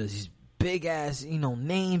bunch of these big ass,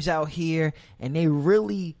 names out here, and they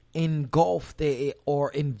really engulfed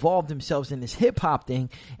or involved themselves in this hip hop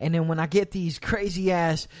thing. And then when I get these crazy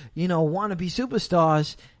ass, wannabe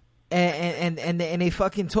superstars, and they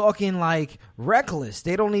fucking talking like reckless.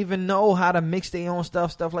 They don't even know how to mix their own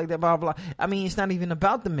stuff like that, blah, blah. I mean, it's not even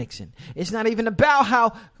about the mixing. It's not even about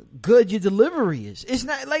how good your delivery is. It's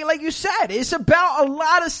not like you said, it's about a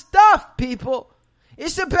lot of stuff, people.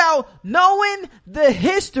 It's about knowing the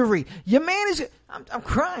history. Your man is, I'm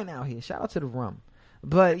crying out here. Shout out to the rum.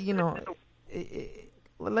 But,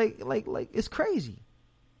 it's crazy.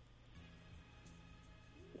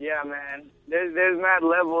 Yeah, man. There's mad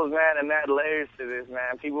levels, man, and mad layers to this,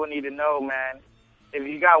 man. People need to know, man. If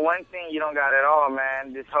you got one thing, you don't got it all,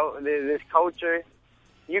 man. This culture,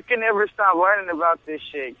 you can never stop learning about this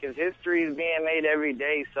shit because history is being made every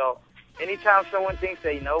day. So anytime someone thinks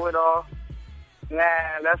they know it all,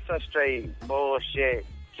 man, that's some straight bullshit.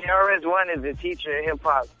 KRS-One is a teacher of hip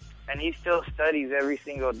hop, and he still studies every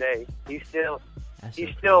single day. He's still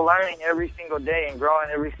learning every single day and growing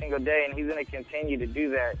every single day, and he's going to continue to do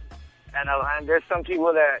that. And there's some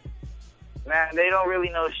people that, man, they don't really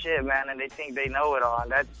know shit, man, and they think they know it all.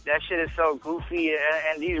 And that shit is so goofy.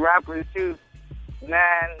 And these rappers, too,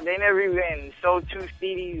 man, they never even sold 2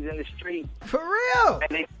 CDs in the street. For real? And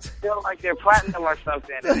they feel like they're platinum or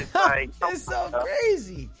something. And it's like, it's so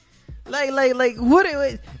crazy. Like, what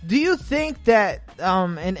do you think that,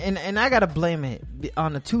 and I gotta blame it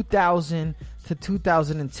on the 2000 to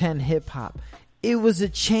 2010 hip hop. It was a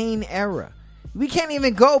chain era. We can't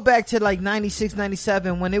even go back to like 96,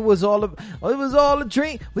 97 when it was all a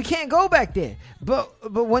dream. We can't go back there. But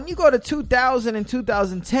when you go to 2000 and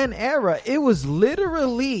 2010 era, it was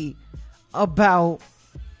literally about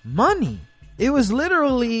money. It was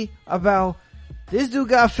literally about this dude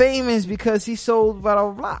got famous because he sold blah,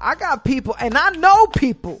 blah, blah. I got people, and I know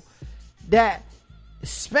people that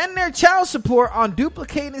spend their child support on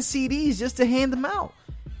duplicating CDs just to hand them out.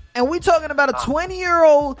 And we talking about a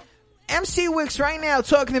 20-year-old MC Wix right now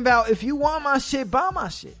talking about, if you want my shit, buy my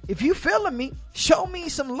shit. If you feeling me, show me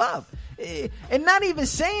some love. And not even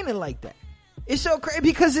saying it like that. It's so crazy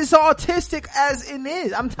because it's autistic as it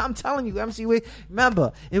is. I'm telling you, MC Wix,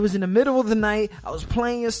 remember, it was in the middle of the night. I was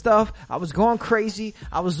playing your stuff. I was going crazy.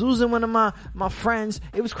 I was losing one of my friends.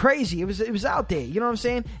 It was crazy. It was out there. You know what I'm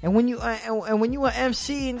saying? And when you an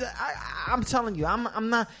MC, and I'm telling you, I'm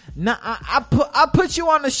not, I put you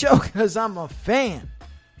on the show because I'm a fan,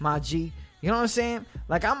 my G. You know what I'm saying?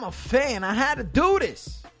 Like, I'm a fan. I had to do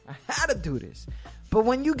this. But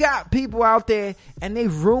when you got people out there and they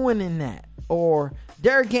ruining that, or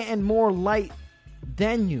they're getting more light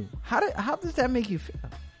than you, how does that make you feel?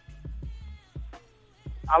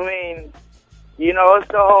 I mean, it's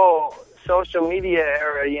the whole social media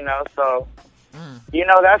era, so,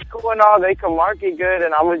 that's cool and all. They can market good,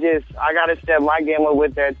 and I got to step my game up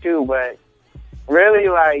with that too. But really,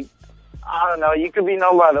 like, I don't know, you could be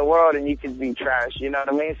known by the world and you could be trash, you know what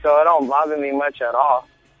I mean? So it don't bother me much at all.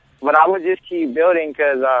 But I would just keep building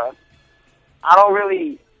because I don't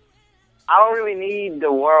really need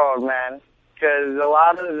the world, man, because a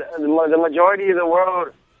lot of the majority of the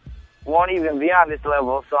world won't even be on this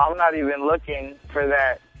level, so I'm not even looking for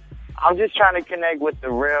that. I'm just trying to connect with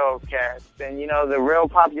the real cats, and the real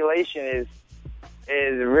population is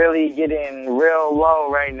is really getting real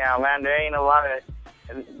low right now, man. There ain't a lot of...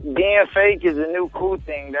 Being fake is a new cool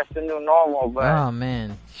thing. That's the new normal, but... Oh,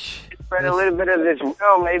 man. Spread a little bit of this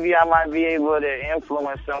real, maybe I might be able to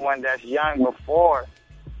influence someone that's young before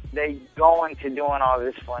they go into doing all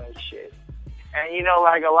this funny shit. And, you know,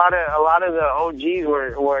 like a lot of the OGs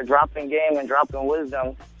were dropping game and dropping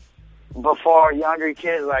wisdom before younger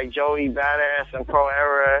kids like Joey Badass and Pro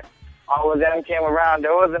Era, all of them came around.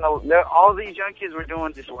 All these young kids were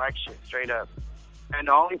doing this whack shit straight up. And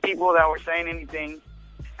the only people that were saying anything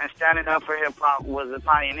and standing up for hip-hop was the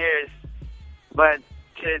pioneers. But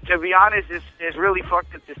to be honest, it's really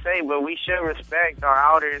fucked up to say, but we should respect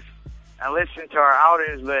our elders and listen to our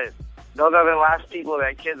elders, but those are the last people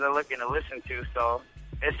that kids are looking to listen to, so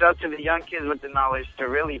it's up to the young kids with the knowledge to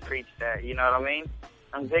really preach that, you know what I mean?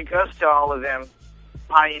 And big ups to all of them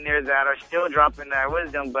pioneers that are still dropping that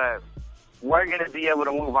wisdom, but we're going to be able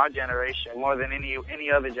to move our generation more than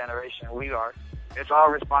any other generation. We are. It's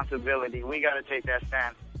our responsibility. We got to take that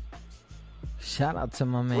stand. Shout out to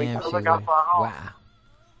my man. We got to look out for our home. Wow.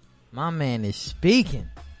 My man is speaking.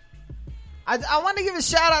 I want to give a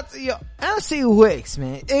shout out to MC Wicks,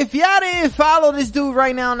 man. If y'all didn't follow this dude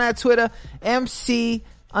right now on that Twitter,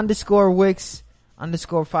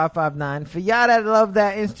 MC_Wicks_559. For y'all that love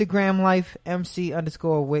that Instagram life,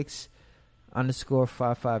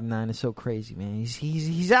 MC_Wicks_559. It's so crazy, man.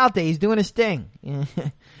 He's out there. He's doing his thing.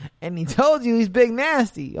 And he told you he's big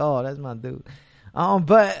nasty. Oh, that's my dude.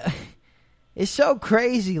 But it's so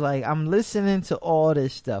crazy. Like, I'm listening to all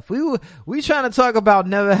this stuff. We trying to talk about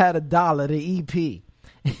Never Had a Dollar, the EP.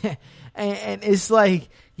 and it's like,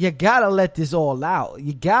 you gotta let this all out.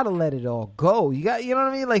 You gotta let it all go. You know what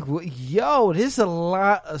I mean? Like, yo, there's a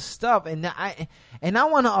lot of stuff. And I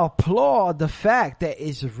want to applaud the fact that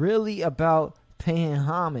it's really about paying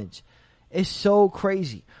homage. It's so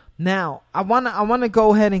crazy. Now, I want to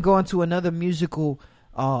go ahead and go into another musical,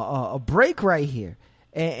 a break right here.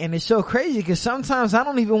 And it's so crazy because sometimes I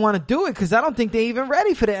don't even want to do it because I don't think they're even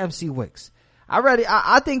ready for the MC Wicks.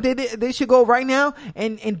 I think they should go right now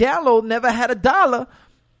and download Never Had a Dollar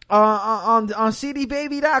on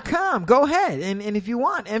cdbaby.com. Go ahead and if you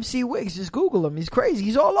want MC Wicks, just Google him. He's crazy.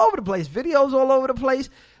 He's all over the place. Videos all over the place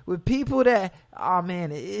with people that, oh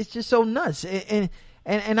man, it's just so nuts. And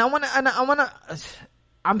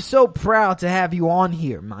I'm so proud to have you on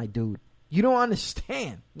here, my dude. You don't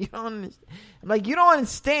understand. You don't understand. Like, you don't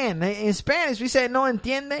understand. In Spanish, we say no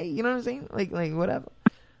entiende. You know what I'm saying? Like whatever.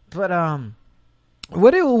 But,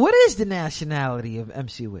 what is the nationality of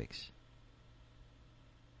MC Wicks?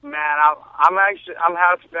 Man, I'm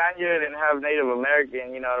half Spaniard and half Native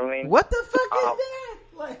American, you know what I mean? What the fuck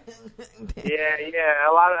is that? Yeah.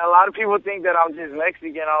 A lot of people think that I'm just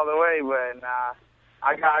Mexican all the way, but nah.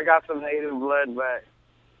 I got some Native blood, but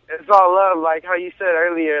it's all love. Like how you said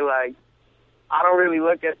earlier, like, I don't really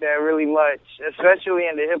look at that really much, especially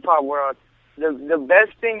in the hip-hop world. The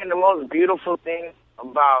best thing and the most beautiful thing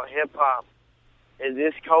about hip-hop is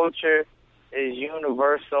this culture is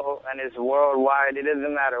universal and it's worldwide. It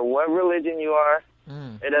doesn't matter what religion you are.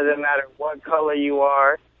 It doesn't matter what color you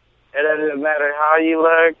are. It doesn't matter how you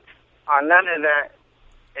look or none of that.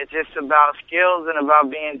 It's just about skills and about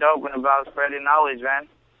being dope and about spreading knowledge, man.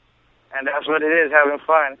 And that's what it is, having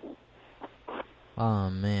fun. Oh,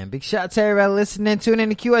 man. Big shout out to everybody listening. Tune in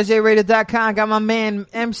to QSJRadio.com. Got my man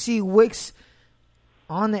MC Wicks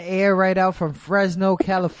on the air right out from Fresno,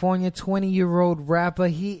 California. 20-year-old rapper.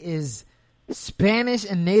 He is Spanish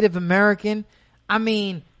and Native American. I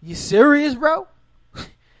mean, you serious, bro?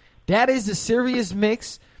 That is the serious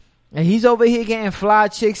mix. And he's over here getting fly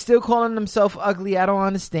chicks, still calling himself ugly. I don't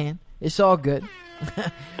understand. It's all good.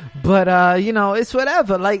 But, you know, it's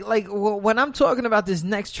whatever. Like when I'm talking about this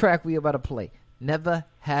next track we about to play, Never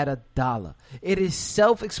Had a Dollar. It is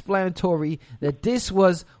self-explanatory that this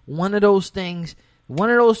was one of those things, one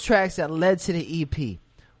of those tracks that led to the EP.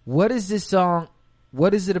 What is this song?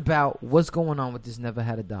 What is it about? What's going on with this Never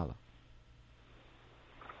Had a Dollar?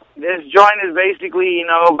 This joint is basically, you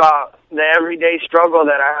know, about the everyday struggle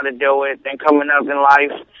that I had to deal with and coming up in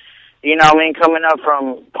life. You know what I mean? Coming up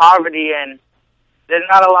from poverty, and there's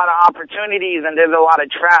not a lot of opportunities and there's a lot of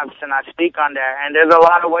traps, and I speak on that. And there's a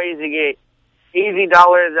lot of ways to get easy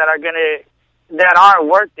dollars that aren't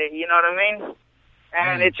worth it, you know what I mean?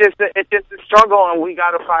 And it's just a struggle, and we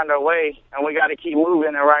got to find our way, and we got to keep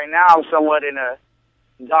moving. And right now I'm somewhat in a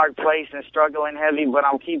dark place and struggling heavy, but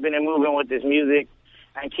I'm keeping it moving with this music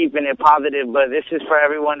and keeping it positive. But this is for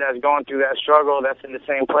everyone that's going through that struggle, that's in the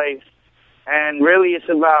same place. And really it's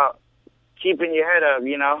about keeping your head up,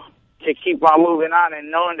 you know, to keep on moving on and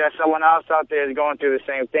knowing that someone else out there is going through the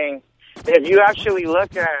same thing. If you actually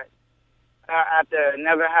look at at the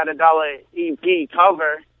Never Had a Dollar EP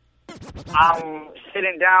cover, I'm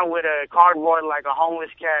sitting down with a cardboard like a homeless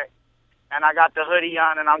cat, and I got the hoodie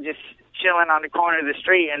on, and I'm just chilling on the corner of the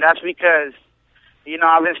street. And that's because, you know,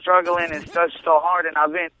 I've been struggling and stuff so hard, and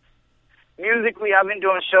musically, I've been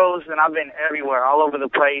doing shows, and I've been everywhere, all over the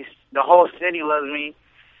place. The whole city loves me.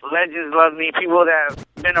 Legends love me. People that have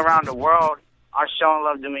been around the world are showing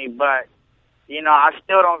love to me, but, you know, I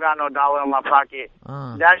still don't got no dollar in my pocket.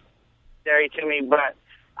 That's scary to me, but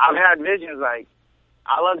I've had visions like,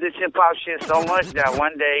 I love this hip-hop shit so much that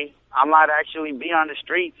one day I might actually be on the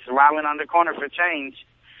streets, rhyming on the corner for change.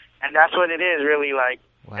 And that's what it is, really, like.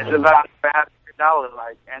 Wow. It's about $100,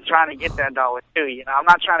 like, and trying to get that dollar, too. You know, I'm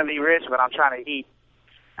not trying to be rich, but I'm trying to eat.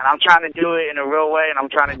 And I'm trying to do it in a real way, and I'm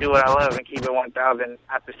trying to do what I love and keep it 1,000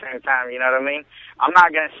 at the same time, you know what I mean? I'm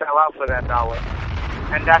not going to sell out for that dollar.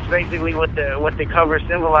 And that's basically what the cover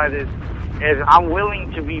symbolizes, is I'm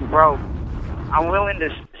willing to be broke. I'm willing to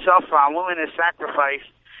suffer. I'm willing to sacrifice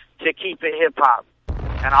to keep it hip-hop.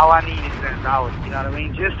 And all I need is that dollar, you know what I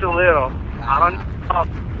mean? Just a little. I don't need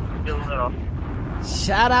just a little.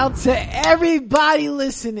 Shout out to everybody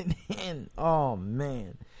listening in. Oh,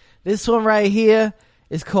 man. This one right here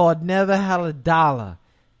is called Never Had a Dollar,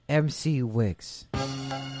 MC Wix.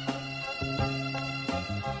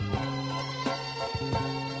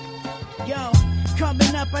 Yo,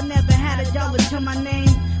 coming up, I never had a dollar to my name.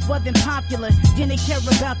 Wasn't popular, didn't care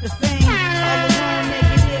about the fame. All alone,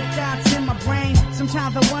 negative thoughts in my brain.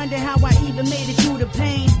 Sometimes I wonder how I even made it through the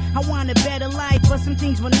pain. I want a better life, but some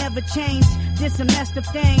things will never change. Did some messed up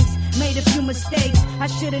things, made a few mistakes. I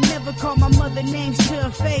should have never called my mother names to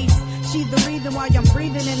her face. She's the reason why I'm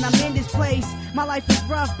breathing and I'm in this place. My life is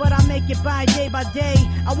rough, but I make it by day.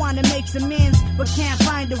 I want to make some ends, but can't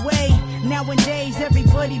find a way. Nowadays,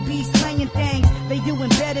 everybody be slaying things. They doing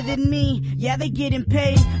better than me, yeah, they getting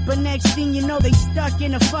paid. But next thing you know, they stuck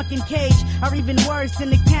in a fucking cage. Or even worse, in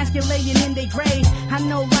the casket laying in their grave. I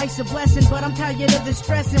know life's a blessing, but I'm tired of the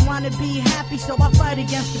stress and wanna be happy, so I fight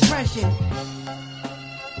against depression.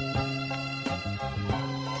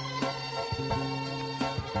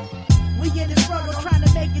 We in the struggle trying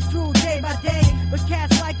to make it through day by day. But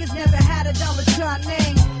cats like us never had a dollar to our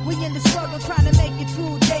name. We in the struggle trying to make it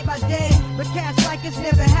through day by day. But cats like us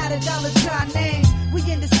never had a dollar to our name. We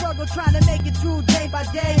in the struggle trying to make it through day by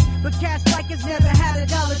day. But cats like us never had a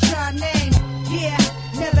dollar to our name. Yeah,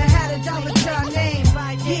 never had a dollar to our name.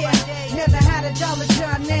 Yeah, never had a dollar to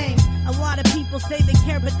our name. A lot of people say they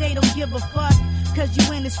care, but they don't give a fuck. Cause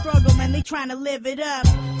you in the struggle, man, they trying to live it up.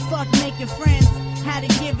 Fuck making friends, had to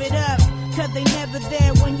give it up. Cause they never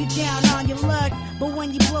there when you down on your luck. But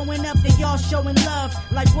when you blowing up, they all showing love.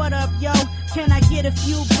 Like, what up, yo? Can I get a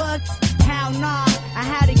few bucks? Hell nah, I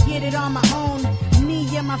had to get it on my own. Me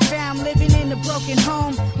and my fam living in a broken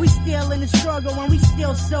home. We still in the struggle and we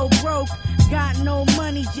still so broke. Got no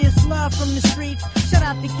money, just love from the streets. Shout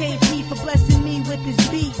out to KP for blessing me with this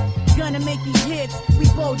beat. Gonna make these hits, we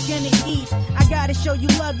both gonna eat. I gotta show you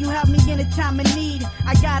love, you help me in a time of need.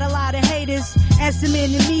 I got a lot of haters and some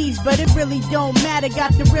enemies, but it really don't matter.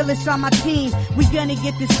 Got the realest on my team. We gonna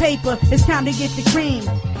get this paper, it's time to get the cream.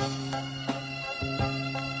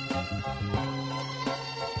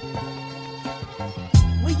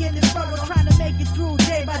 We in the struggle trying to make it through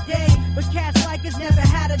day by day. But cats like us never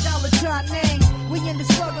had a dollar to our name. We in the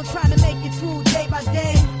struggle trying to make it through day by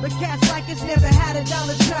day. But cats like us never had a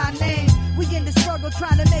dollar to our name. We in the struggle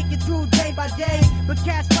trying to make it through day by day. But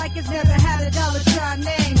cats like us never had a dollar to our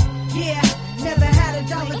name. Yeah, never had a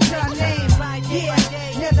dollar to our name. Yeah,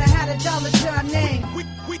 never had a dollar to our name. We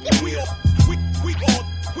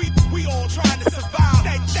all trying to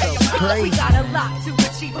survive. So crazy. We got a lot to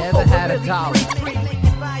achieve. Never had a dollar.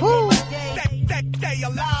 Woo. Stay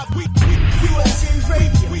alive.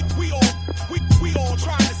 We all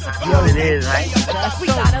trying to survive. Yo, it is, right? That's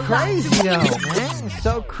so crazy, though, man. It's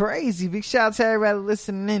so crazy. Big shout out to everybody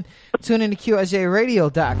listening in. Tune in to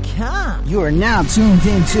QSJRadio.com. You are now tuned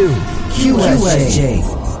into QSJ.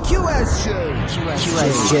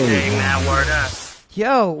 Hey, man, word up.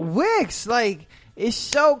 Yo, Wix, like, it's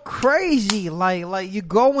so crazy. Like you're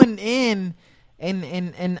going in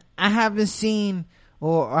and I haven't seen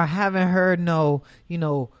or I haven't heard no,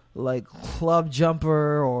 like Club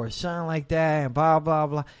Jumper or something like that and blah blah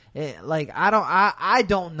blah. I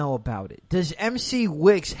don't know about it. Does MC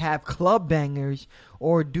Wix have club bangers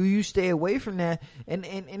or do you stay away from that? And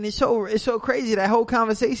it's so crazy, that whole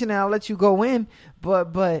conversation. And I'll let you go in,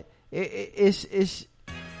 but it's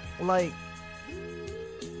like,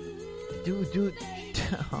 dude,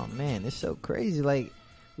 oh man, it's so crazy. Like,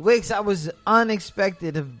 Wix, I was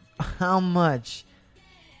unexpected of how much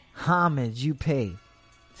homage you pay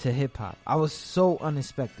to hip hop. I was so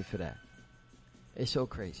unexpected for that. It's so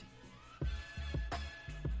crazy.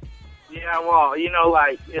 Yeah, well, you know,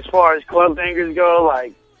 like, as far as club bangers go,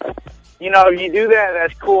 like, you know, if you do that,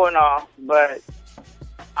 that's cool and all, but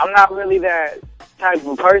I'm not really that type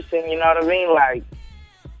of person, you know what I mean? Like,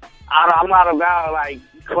 I'm not about, like,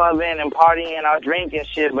 clubbing and partying or drinking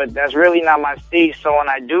shit, but that's really not my speed. So when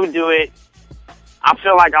I do it, I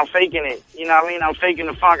feel like I'm faking it. You know what I mean? I'm faking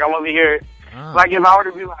the funk. I'm over here. Like, if I were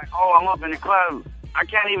to be like, oh, I'm up in the club, I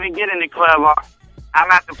can't even get in the club.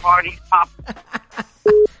 I'm at the party.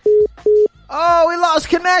 Oh, we lost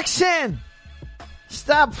connection.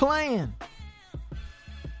 Stop playing.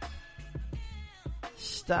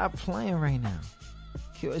 Stop playing right now.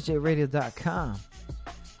 QSJRadio.com.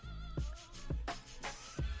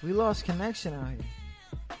 We lost connection out here.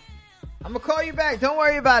 I'm going to call you back. Don't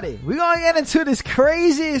worry about it. We're going to get into this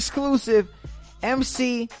crazy exclusive.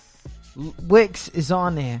 MC Wicks is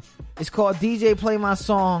on there. It's called DJ Play My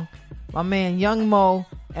Song. My man Young Mo,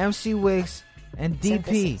 MC Wicks, and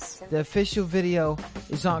DP. The official video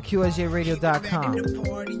is on QSJRadio.com.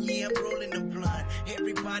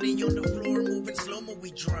 Everybody on the floor moving slow-mo,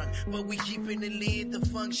 we drunk, but we keeping it lit, the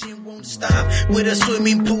function won't stop, with a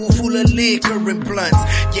swimming pool full of liquor and blunts,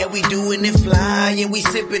 yeah, we doing it fly, and we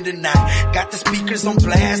sipping tonight, got the speakers on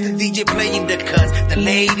blast, the DJ playing the cuts, the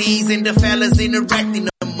ladies and the fellas interacting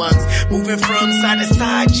amongst, moving from side to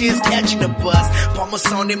side, just catching a buzz,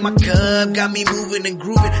 Parmesan in my cup, got me moving and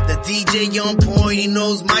grooving, the DJ on point, he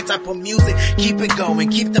knows my type of music, keep it going,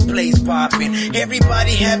 keep the place popping,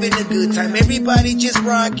 everybody having a good time, everybody just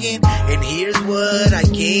rocking, and here's what I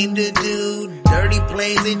came to do. Dirty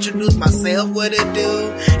Plays, introduce myself, what to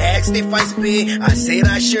do. Asked if I spit, I said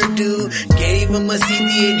I sure do. Gave him a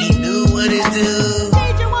CD and he knew what to do.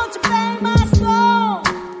 DJ, won't you play my song?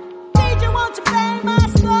 DJ, won't you play my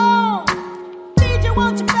song? DJ,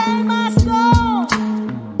 won't you play my song?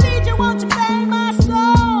 DJ, won't you play my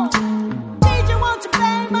song? DJ, won't you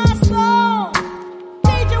play my song?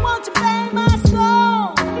 DJ, won't you play my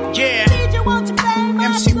song? Yeah. DJ, won't you play my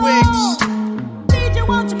MC song? Wicks. DJ,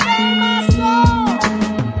 won't you play my song?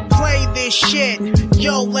 Play this shit.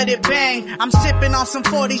 Yo, let it bang. I'm sipping on some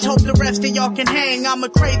 40s, hope the rest of y'all can hang. I'm a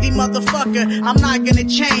crazy motherfucker, I'm not gonna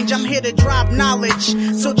change. I'm here to drop knowledge,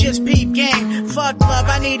 so just peep gang. Fuck love,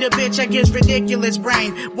 I need a bitch that gives ridiculous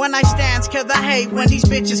brain. When I stands, cause I hate when these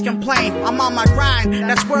bitches complain. I'm on my grind,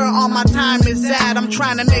 that's where all my time is at. I'm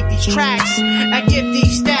trying to make these tracks and get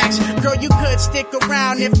these stacks. Girl, you could stick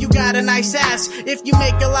around if you got a nice ass. If you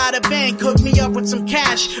make a lot of bank, hook me up with some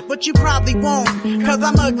cash. But you probably won't, cause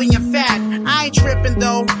I'm ugly and fat. I ain't tripping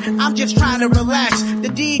though, I'm just trying to relax. The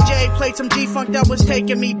DJ played some G-Funk that was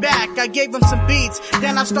taking me back. I gave him some beats,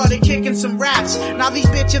 then I started kicking some raps. Now these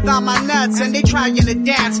bitches on my nuts and they trying to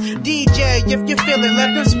dance. DJ, if you feel it,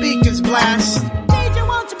 let them speakers blast. DJ,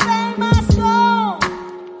 won't you play my song?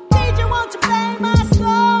 DJ, won't you play my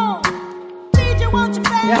song? DJ, won't you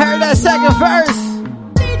play You heard that second verse?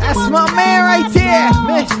 That's my man right there,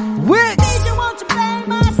 Miss Wicks. DJ, won't you play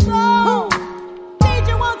my song?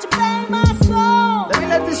 DJ, won't you play my song? Let me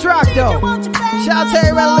let this rock though. Shout out to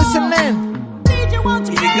everybody listening. DJ, won't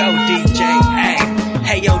you Here you go, DJ.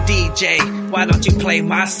 Hey, yo, DJ, why don't you play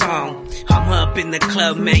my song? I'm up in the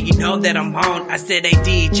club, man, you know that I'm on. I said, hey,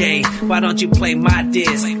 DJ, why don't you play my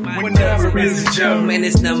disc? What number is it, Joe? Man,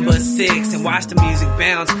 it's number 6, and watch the music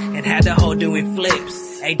bounce, and had the whole doing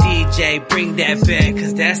flips. Hey, DJ, bring that back,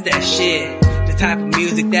 cause that's that shit. The type of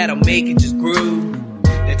music that'll make it just groove.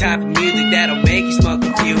 The type of music that'll make you smoke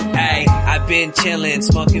a few. Ayy, I've been chillin',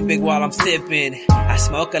 smoking big while I'm sippin'. I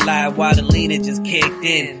smoke a lot while the leaner just kicked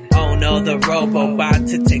in. Oh no, the robo bout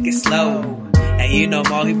to take it slow. And you know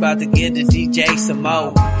Mo, he about to give the DJ some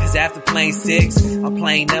more. Cause after playing 6, I'm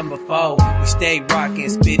playing number 4. We stay rockin',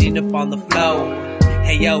 spitting up on the floor.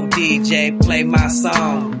 Hey yo, DJ, play my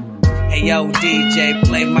song. Hey yo, DJ,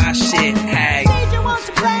 play my shit. Hey, DJ, won't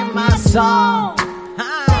you play my song?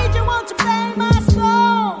 DJ, won't you play my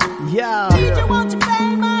song? Yeah. DJ, won't you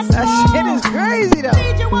play my song? That shit is crazy though.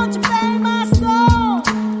 DJ, won't you play my song?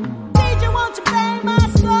 DJ, won't you play my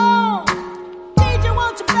song? DJ,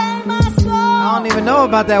 won't you play my song? I don't even know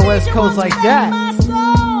about that West Coast like that.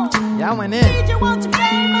 Y'all went in. DJ, won't you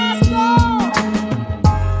play my song?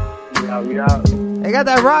 They got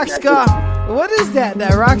that Rockstar. What is that?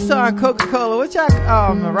 That Rockstar and Coca-Cola. What y'all,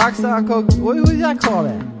 Rockstar and Coca, what y'all call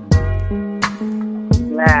that?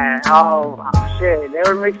 Man, shit. They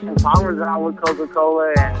were mixing Parmesan with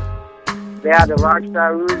Coca-Cola, and they had the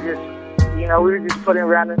Rockstar. We were just putting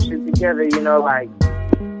random shit together, like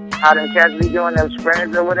how them cats be doing them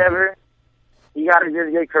spreads or whatever. you gotta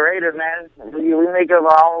just get creative, man. We make up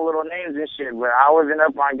our own little names and shit, but I wasn't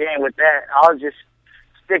up on game with that. I was just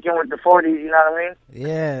sticking with the 40s, you know what I mean?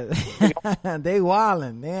 Yeah. They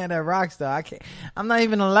wildin'. They had that Rockstar. I'm not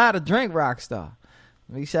even allowed to drink Rockstar.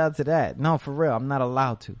 Big shout out to that. No, for real, I'm not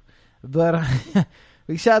allowed to. But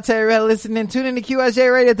big shout out to everybody listening. Tune in to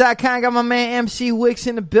QSJRadio.com. Got my man MC Wicks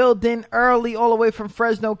in the building early, all the way from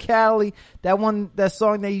Fresno, Cali. That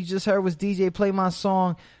song that you just heard was DJ Play My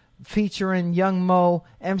Song, featuring Young Mo,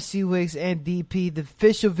 MC Wicks, and DP. The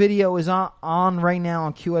official video is on right now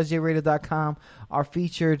on QSJRadio.com. Our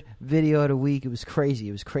featured video of the week. It was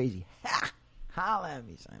crazy. Holla at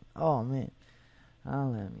me, son. Oh, man.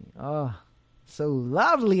 Holla at me. Oh, so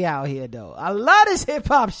lovely out here, though. I love this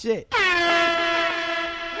hip-hop shit.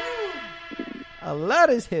 I love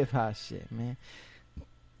this hip-hop shit, man.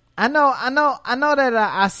 I know that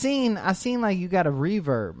I seen like you got a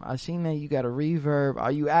reverb. I seen that you got a reverb.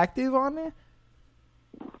 Are you active on there?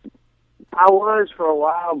 I was for a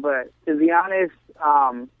while, but to be honest,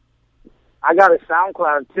 I got a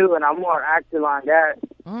SoundCloud too, and I'm more active on that.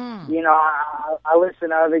 You know, I listen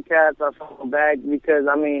to other cats. I follow back because,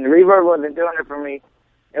 I mean, reverb wasn't doing it for me.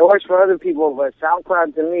 It works for other people, but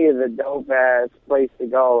SoundCloud to me is a dope-ass place to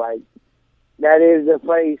go. Like, that is the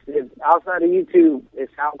place. Outside of YouTube,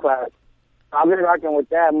 it's SoundCloud. I've been rocking with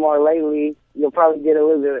that more lately. You'll probably get a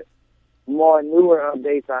little bit more newer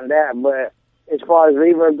updates on that, but as far as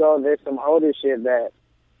reverb goes, there's some older shit that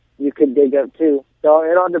you could dig up too. So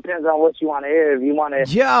it all depends on what you want to hear. If you want to,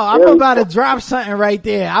 yo, I'm about to drop something right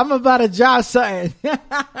there. I'm about to drop something.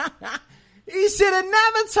 He should have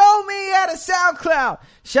never told me he had a SoundCloud.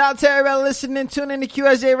 Shout out to everybody listening. Tune in to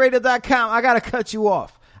QSJRadio.com. I gotta cut you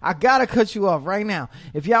off right now.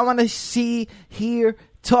 If y'all want to see, hear,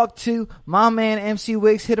 talk to my man MC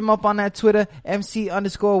Wicks, hit him up on that Twitter,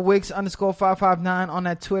 MC_Wicks_559 on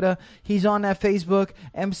that Twitter. He's on that Facebook,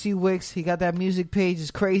 MC Wicks. He got that music page.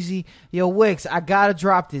 It's crazy. Yo, Wicks, I gotta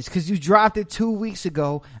drop this because you dropped it 2 weeks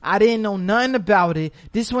ago. I didn't know nothing about it.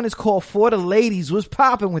 This one is called For the Ladies. What's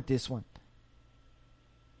popping with this one?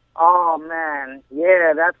 Oh man,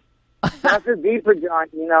 yeah, that's a deeper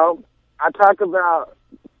joint. You know, I talk about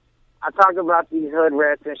these hood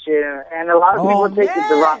rats and shit, and a lot of people take it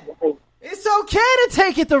the wrong way. It's okay to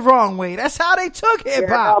take it the wrong way. That's how they took hip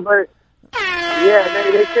hop. They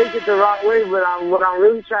take it the wrong way. But what I'm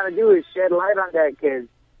really trying to do is shed light on that, because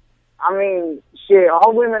I mean, shit,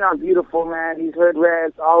 all women are beautiful, man. These hood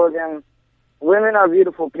rats, all of them, women are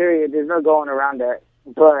beautiful. Period. There's no going around that.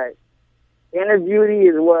 But inner beauty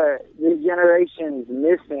is what this generation is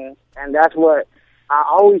missing, and that's what I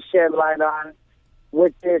always shed light on.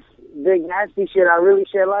 With this big nasty shit, I really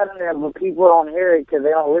shed light on that, but people don't hear it because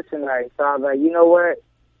they don't listen right. So I was like, you know what?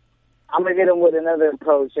 I'm going to hit them with another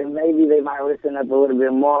approach, and maybe they might listen up a little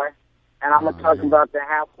bit more. And I'm going to talk about the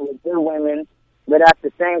handful of good women, but at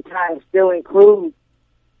the same time still include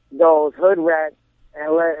those hood rats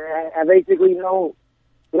and basically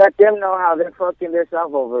let them know how they're fucking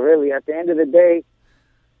themselves over, really. At the end of the day,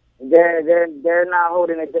 they're not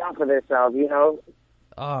holding it down for themselves, you know?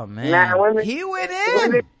 Oh man, women, he went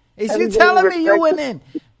in. Is you telling me you went in?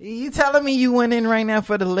 You telling me you went in right now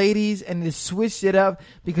for the ladies and just switched it up?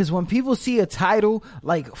 Because when people see a title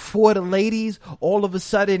like For the Ladies, all of a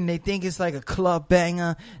sudden they think it's like a club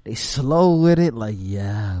banger. They slow with it, like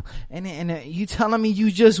yeah. And you telling me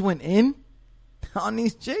you just went in on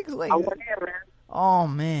these chicks? Like, I went in, man. Oh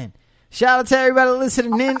man. Shout out to everybody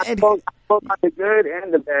listening in. I spoke on the good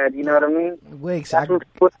and the bad. You know what I mean? Wicks,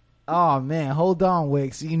 oh man, hold on,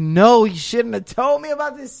 Wicks. You know you shouldn't have told me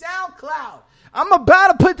about this SoundCloud. I'm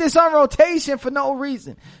about to put this on rotation for no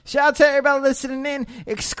reason. Shout out to everybody listening in.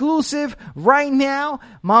 Exclusive right now.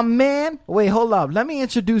 My man. Wait, hold up. Let me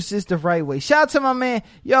introduce this the right way. Shout out to my man.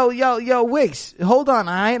 Yo, Wicks. Hold on,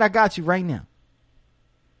 alright? I got you right now.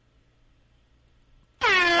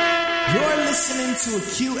 You're listening to a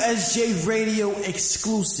QSJ Radio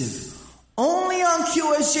exclusive. Only on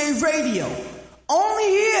QSJ Radio. Only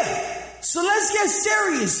here. So let's get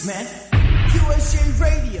serious, man. QSJ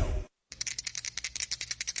Radio.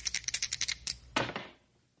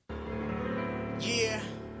 Yeah.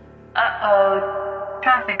 Uh-oh.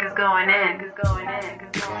 Traffic is going in.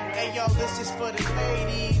 Hey, yo, this is for the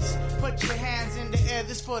ladies. Put your hands in the air.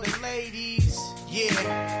 This for the ladies.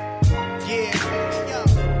 Yeah. Yo.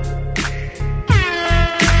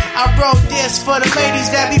 I wrote this for the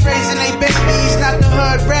ladies that be raising their babies, not the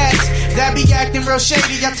hood rats that be acting real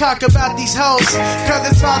shady. I talk about these hoes, cause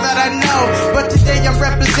it's all that I know. But today I'm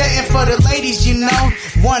representing for the ladies, you know.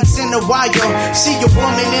 Once in a while, see a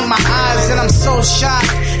woman in my eyes and I'm so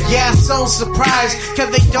shocked. Yeah, so surprised,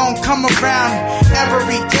 cause they don't come around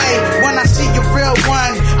every day. When I see a real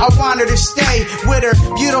one, I want her to stay with her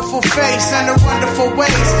beautiful face and her wonderful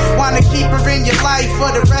ways. Wanna keep her in your life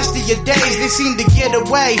for the rest of your days. They seem to get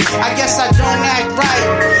away, I guess I don't act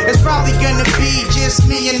right. It's probably gonna be just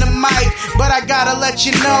me and the mic, but I gotta let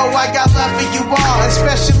you know I got love for you all,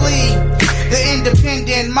 especially the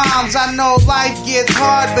independent moms. I know life gets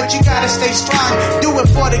hard, but you gotta stay strong. Do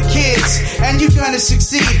it for the kids, and you're gonna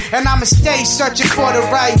succeed. And I'ma stay searching for the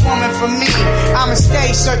right woman for me. I'ma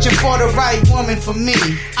stay searching for the right woman for me.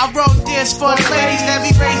 I wrote this for the ladies that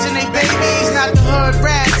be raising their babies, not the hood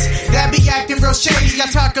rats that be acting real shady.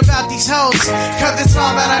 I talk about these hoes, cause it's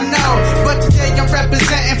all that I know. But today I'm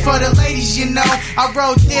representing for the ladies, you know. I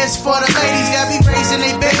wrote this for the ladies that be raising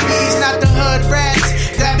their babies, not the hood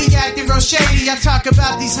rats that be acting real shady. I talk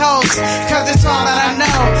about these hoes, cause it's all that I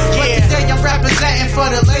know. But today I'm representing for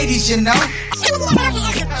the ladies, you know.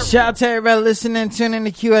 Shout out to everybody listening, tuning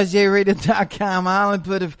to QSJRadio.com. I only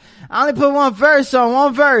put one verse on,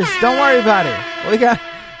 one verse. Don't worry about it.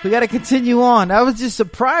 We got to continue on. That was just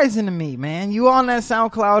surprising to me, man. You on that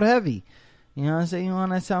SoundCloud heavy. You know what I'm saying? You on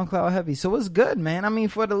that SoundCloud heavy. So it's good, man. I mean,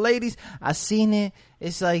 for the ladies, I seen it.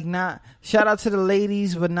 It's like not, shout out to the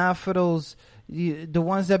ladies, but not for those, the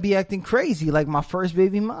ones that be acting crazy, like my first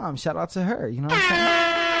baby mom. Shout out to her. You know what I'm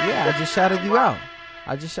saying? Yeah, I just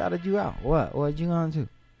shouted you out. What you gonna do?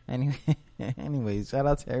 Anyway, shout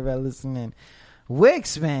out to everybody listening.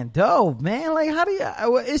 Wicks, man, dope, man. Like, how do you,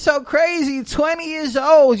 it's so crazy. 20 years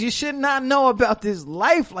old. You should not know about this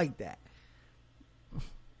life like that.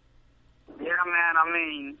 Yeah, man. I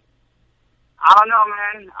mean, I don't know,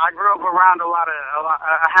 man. I grew up around a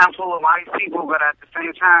handful of white people, but at the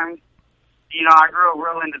same time, you know, I grew up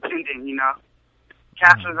real independent, you know.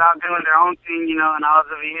 Cats was out doing their own thing, you know, and I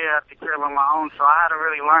was over here at the crib on my own, so I had to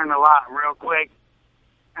really learn a lot real quick.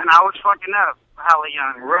 And I was fucking up hella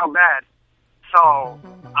young, real bad. So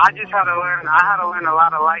I just had to learn a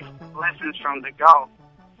lot of life lessons from the go.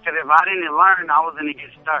 Because if I didn't learn, I was going to get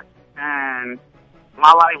stuck. And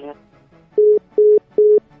my life...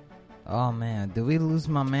 Oh, man. Did we lose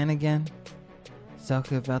my man again? Talk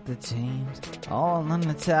about the teams. All on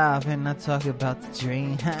the top and not talk about the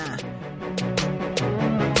dream. Ha.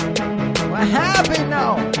 What happened,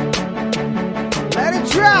 though? Let it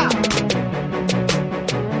drop.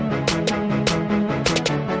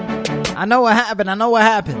 I know what happened.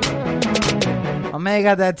 My man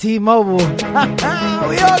got that T-Mobile.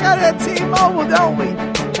 We all got that T-Mobile, don't we?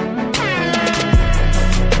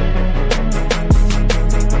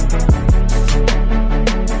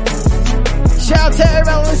 Shout out to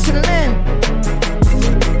everybody listening in.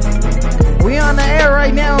 We on the air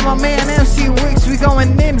right now with my man MC Wicks. We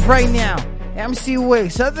going in right now. MC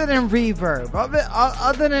Wicks, other than Reverb,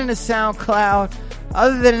 other than the SoundCloud,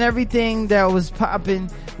 other than everything that was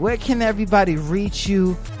popping, where can everybody reach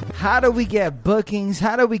you? How do we get bookings?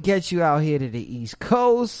 How do we get you out here to the East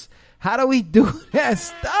Coast? How do we do that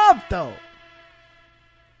stuff, though?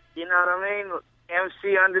 You know what I mean?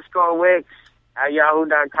 MC_Wicks at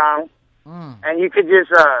yahoo.com. And you could just,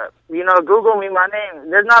 Google me, my name.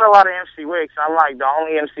 There's not a lot of MC Wicks. I'm like the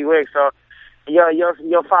only MC Wicks. So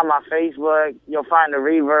you'll find my Facebook. You'll find the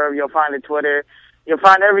Reverb. You'll find the Twitter. You'll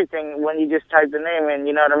find everything when you just type the name in,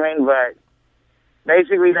 you know what I mean? But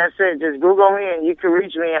basically, that's it. Just Google me and you can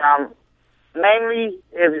reach me. And I'm mainly,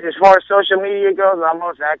 as far as social media goes, I'm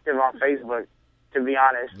most active on Facebook, to be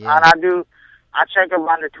honest. Yeah. And I check up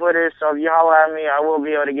on the Twitter, so if you holler at me, I will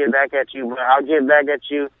be able to get back at you. But I'll get back at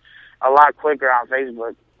you a lot quicker on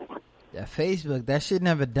Facebook. That Facebook, that shit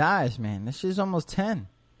never dies, man. That shit's almost 10.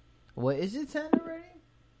 What, is it 10 already?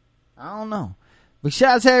 I don't know. But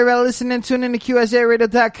shout out to everybody listening, tuning in to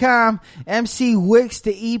QSJRadio.com. MC Wicks,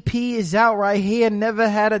 the EP is out right here. Never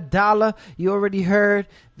Had a Dollar. You already heard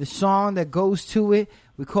the song that goes to it.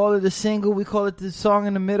 We call it a single. We call it the song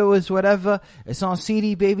in the middle is whatever. It's on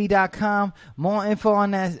cdbaby.com. More info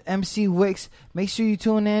on that MC Wicks. Make sure you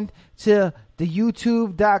tune in to the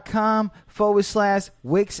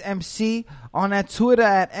youtube.com/WicksMC, on that Twitter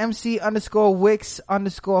at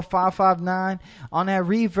MC_Wicks_559, on that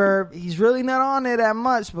Reverb. He's really not on there that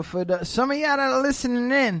much, but for some of y'all that are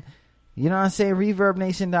listening in, you know what I'm saying,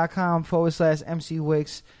 ReverbNation.com/MC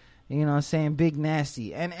Wicks, you know what I'm saying, Big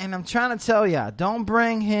Nasty. And I'm trying to tell y'all, don't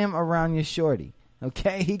bring him around your shorty,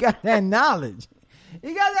 okay? He got that knowledge.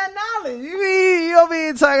 You got that knowledge. You'll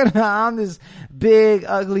be talking about, I'm this big,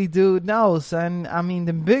 ugly dude. No, son. I mean,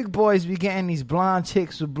 the big boys be getting these blonde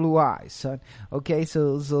chicks with blue eyes, son. Okay,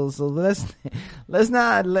 so let's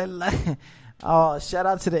not, Oh, shout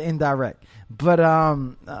out to the indirect. But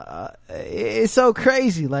it's so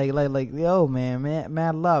crazy. Like yo, man,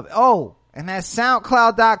 mad love. Oh, and that's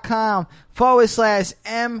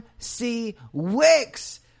SoundCloud.com/MC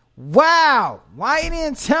Wicks. Wow, why you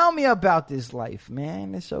didn't tell me about this life,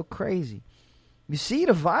 man? It's so crazy. You see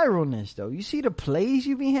the viralness though. You see the plays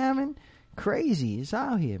you be having. Crazy. It's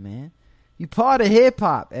out here, man. You part of hip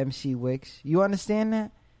hop, MC Wicks. You understand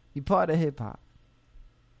that? You part of hip hop.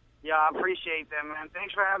 Yeah, I appreciate that, man.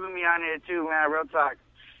 Thanks for having me on here too, man. Real talk.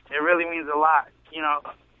 It really means a lot. You know,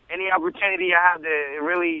 any opportunity I have to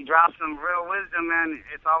really drop some real wisdom, man,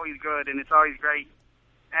 it's always good and it's always great.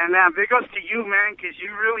 And man, big ups to you, man, because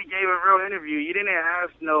you really gave a real interview. You didn't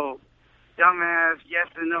ask no dumbass yes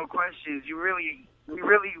or no questions. We really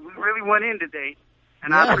went in today,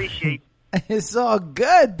 and yeah. I appreciate it. It's all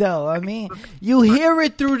good though. I mean, you hear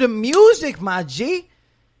it through the music, my G.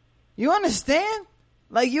 You understand?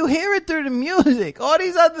 Like, you hear it through the music. All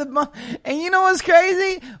these other... And you know what's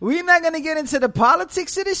crazy? We're not going to get into the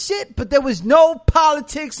politics of this shit, but there was no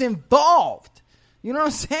politics involved. You know what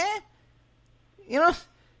I'm saying? You know?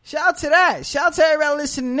 Shout out to that. Shout out to everybody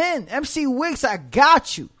listening in. MC Wicks, I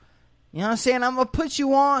got you. You know what I'm saying? I'm going to put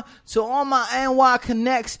you on to all my NY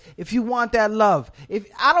Connects if you want that love.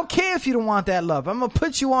 I don't care if you don't want that love. I'm going to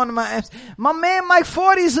put you on to my man Mike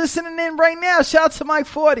 40 is listening in right now. Shout out to Mike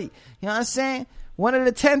 40. You know what I'm saying? One of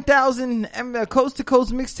the 10,000 coast to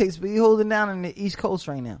coast mixtapes, but he holding down in the East Coast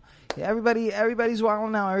right now. Yeah, everybody's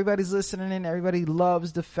wilding out. Everybody's listening in. Everybody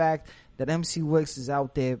loves the fact that MC Wicks is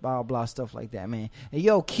out there, blah, blah, stuff like that, man. And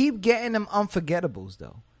yo, keep getting them unforgettables,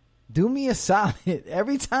 though. Do me a solid.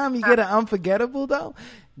 Every time you get an unforgettable, though,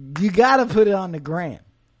 you gotta put it on the gram.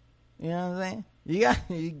 You know what I'm saying? You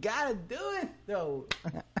gotta do it, though.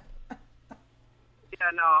 Yeah,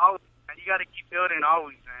 no, you gotta keep building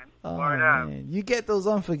always, man. Oh, man. You get those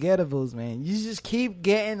unforgettables, man. You just keep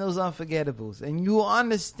getting those unforgettables, and you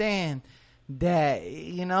understand that,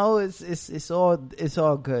 you know, it's all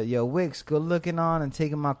good. Yo, Wicks, good looking on and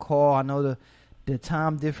taking my call. I know the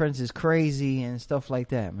time difference is crazy and stuff like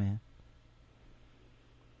that, man.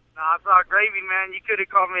 No, it's all gravy, man. You could have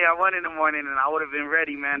called me at 1 a.m, and I would have been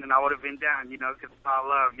ready, man, and I would have been down, you know, because it's all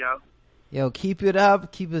love, yo. Yo, keep it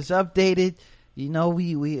up. Keep us updated. You know,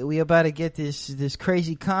 we about to get this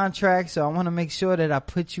crazy contract, so I want to make sure that I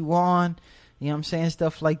put you on. You know what I'm saying?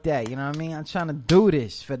 Stuff like that. You know what I mean? I'm trying to do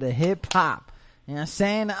this for the hip hop. You know what I'm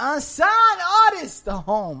saying? The unsigned artist, the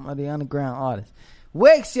home of the underground artist.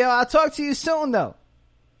 Wicks, yo, I'll talk to you soon, though.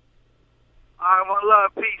 All right, one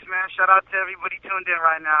love, peace, man. Shout out to everybody tuned in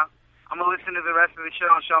right now. I'm going to listen to the rest of the show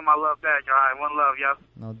and show my love back. All right, one love, yo.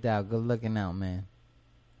 No doubt. Good looking out, man.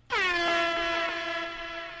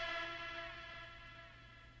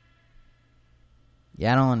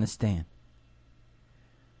 Yeah, I don't understand.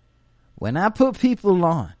 When I put people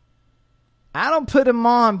on, I don't put them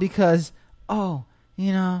on because, oh,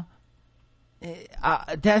 you know,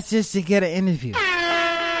 that's just to get an interview.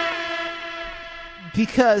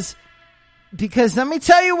 Because let me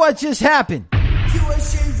tell you what just happened.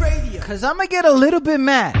 QSJ Radio. Because I'm going to get a little bit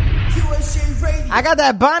mad. QSJ Radio. I got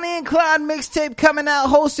that Bonnie and Clyde mixtape coming out,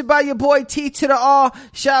 hosted by your boy T to the R.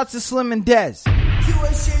 Shout out to Slim and Dez.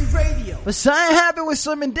 QSJ Radio. But something happened with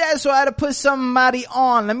Slim and Dez, so I had to put somebody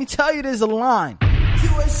on. Let me tell you, there's a line.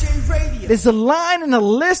 QSJ Radio. There's a line in the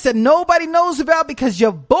list that nobody knows about because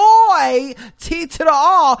your boy T to the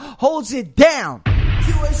R holds it down.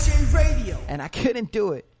 QSJ Radio. And I couldn't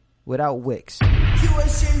do it without Wicks.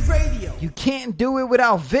 QSJ Radio. You can't do it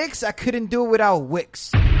without Vicks. I couldn't do it without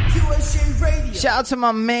Wicks. QSJ Radio. Shout out to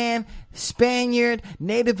my man, Spaniard,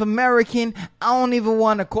 Native American. I don't even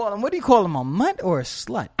want to call him. What do you call him? A mutt or a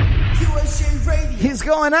slut? QSJ Radio. He's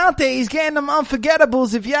going out there. He's getting them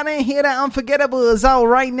unforgettables. If y'all didn't hear that, Unforgettable is out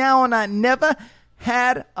right now, and I never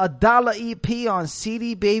had a dollar EP on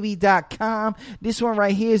cdbaby.com. This one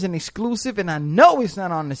right here is an exclusive, and I know it's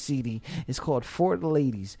not on the CD. It's called For the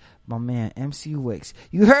Ladies, my man MC Wicks.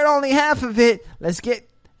 You heard only half of it. Let's get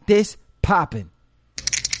this popping.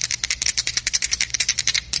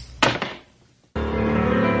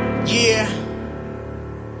 Yeah.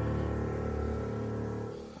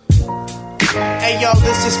 Hey yo,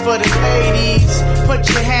 this is for the ladies. Put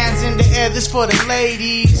your hands in the air, this for the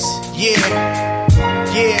ladies. Yeah.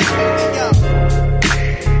 Yeah. Hey yo.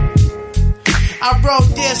 I wrote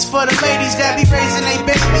this for the ladies that be raising their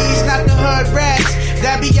babies, not the hood rats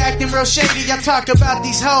that that be acting real shady. I talk about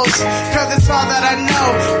these hoes, cause it's all that I know.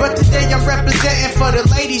 But today I'm representing for the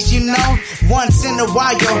ladies, you know. Once in a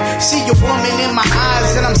while, see a woman in my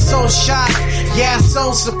eyes and I'm so shocked. Yeah,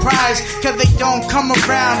 so surprised, cause they don't come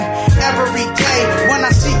around every day. When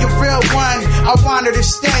I see a real one, I want her to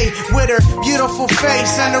stay with her beautiful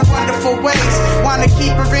face and her wonderful ways. Wanna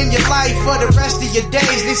keep her in your life for the rest of your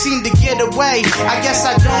days. They seem to get away, I guess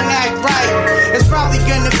I don't act right. It's probably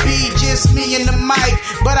gonna be just me and the mic,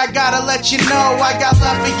 but I gotta let you know I got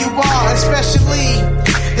love for you all, especially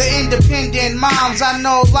the independent moms. I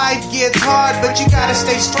know life gets hard, but you gotta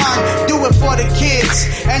stay strong. Do it for the kids,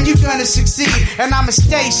 and you're gonna succeed. And I'ma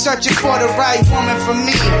stay searching for the right woman for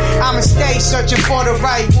me. I'ma stay searching for the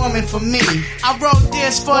right woman for me. I wrote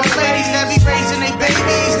this for the ladies that be raising their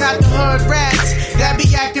babies, not the hood rats that be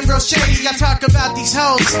acting real shady. I talk about these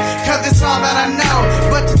hoes, cause it's all that I know.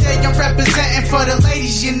 But today I'm representing for the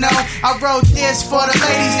ladies, you know. I wrote this for the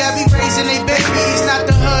ladies that be raising their babies, not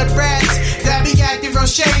the hood rats that be acting real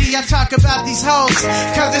shady. I talk about these hoes,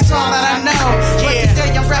 cause it's all that I know. But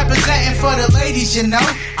today I'm representing for the ladies, you know.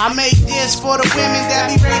 I make this for the women that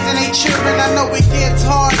be raising their children. I know it gets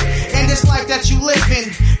hard in this life that you live in.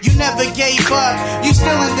 You never gave up, you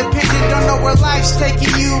still independent. Don't know where life's taking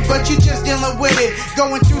you, but you just dealing with it.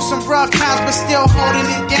 Going through some rough times, but still holding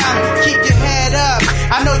it down. Keep your head up,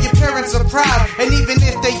 I know your parents are proud. And even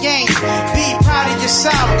if they ain't, be proud of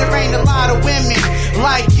yourself. There ain't a lot of women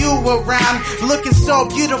like you around, looking so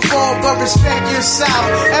beautiful, but respect yourself.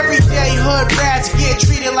 Everyday hood rats get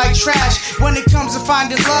treated like trash. When it comes to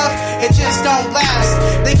finding love, it just don't last.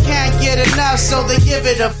 They can't get enough, so they give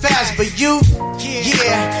it a fast. But you,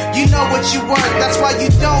 yeah, you know what you worth. That's why you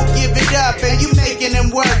don't give it up, and you making them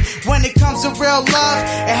work. When it comes to real love,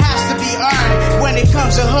 it has to be earned. When it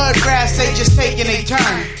comes to hood rats, they just taking a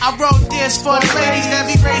turn. I wrote this for the ladies that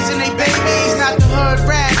be raising their babies, not the hood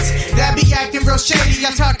rats that be acting real shady.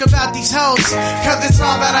 I talk about these hoes, cause it's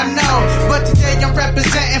all that I know. But today I'm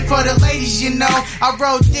representing for the ladies, you know. I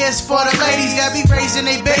wrote this for the ladies that be raising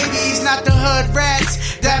their babies, not the hood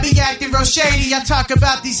rats that be acting real shady. I talk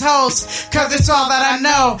about these hoes, cause it's all that I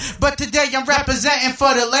know. But today I'm representing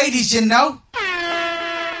for the ladies, you know.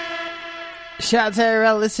 Shout out to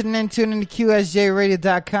everybody listening, tuning to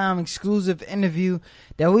QSJRadio.com. Exclusive interview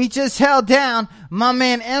that we just held down. My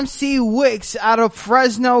man MC Wicks out of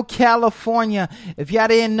Fresno, California. If y'all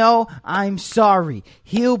didn't know, I'm sorry.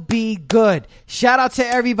 He'll be good. Shout out to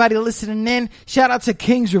everybody listening in. Shout out to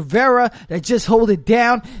Kings Rivera that just hold it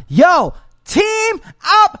down. Yo, team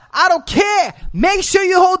up. I don't care. Make sure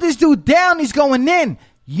you hold this dude down. He's going in.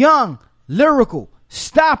 Young, lyrical.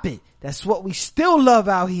 Stop it. That's what we still love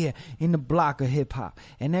out here in the block of hip hop.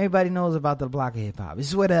 And everybody knows about the block of hip hop.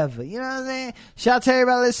 It's whatever. You know what I'm saying? Shout out to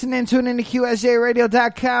everybody listening. Tune in to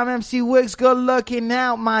QSJRadio.com. MC Wicks, good looking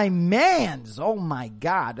out, my mans. Oh my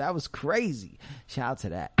God. That was crazy. Shout out to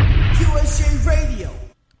that. QSJ Radio.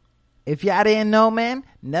 If y'all didn't know, man,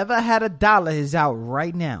 Never Had a Dollar is out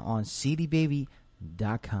right now on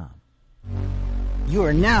CDBaby.com. You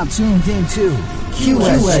are now tuned into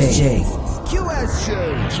QSJ.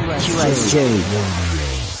 QSJ.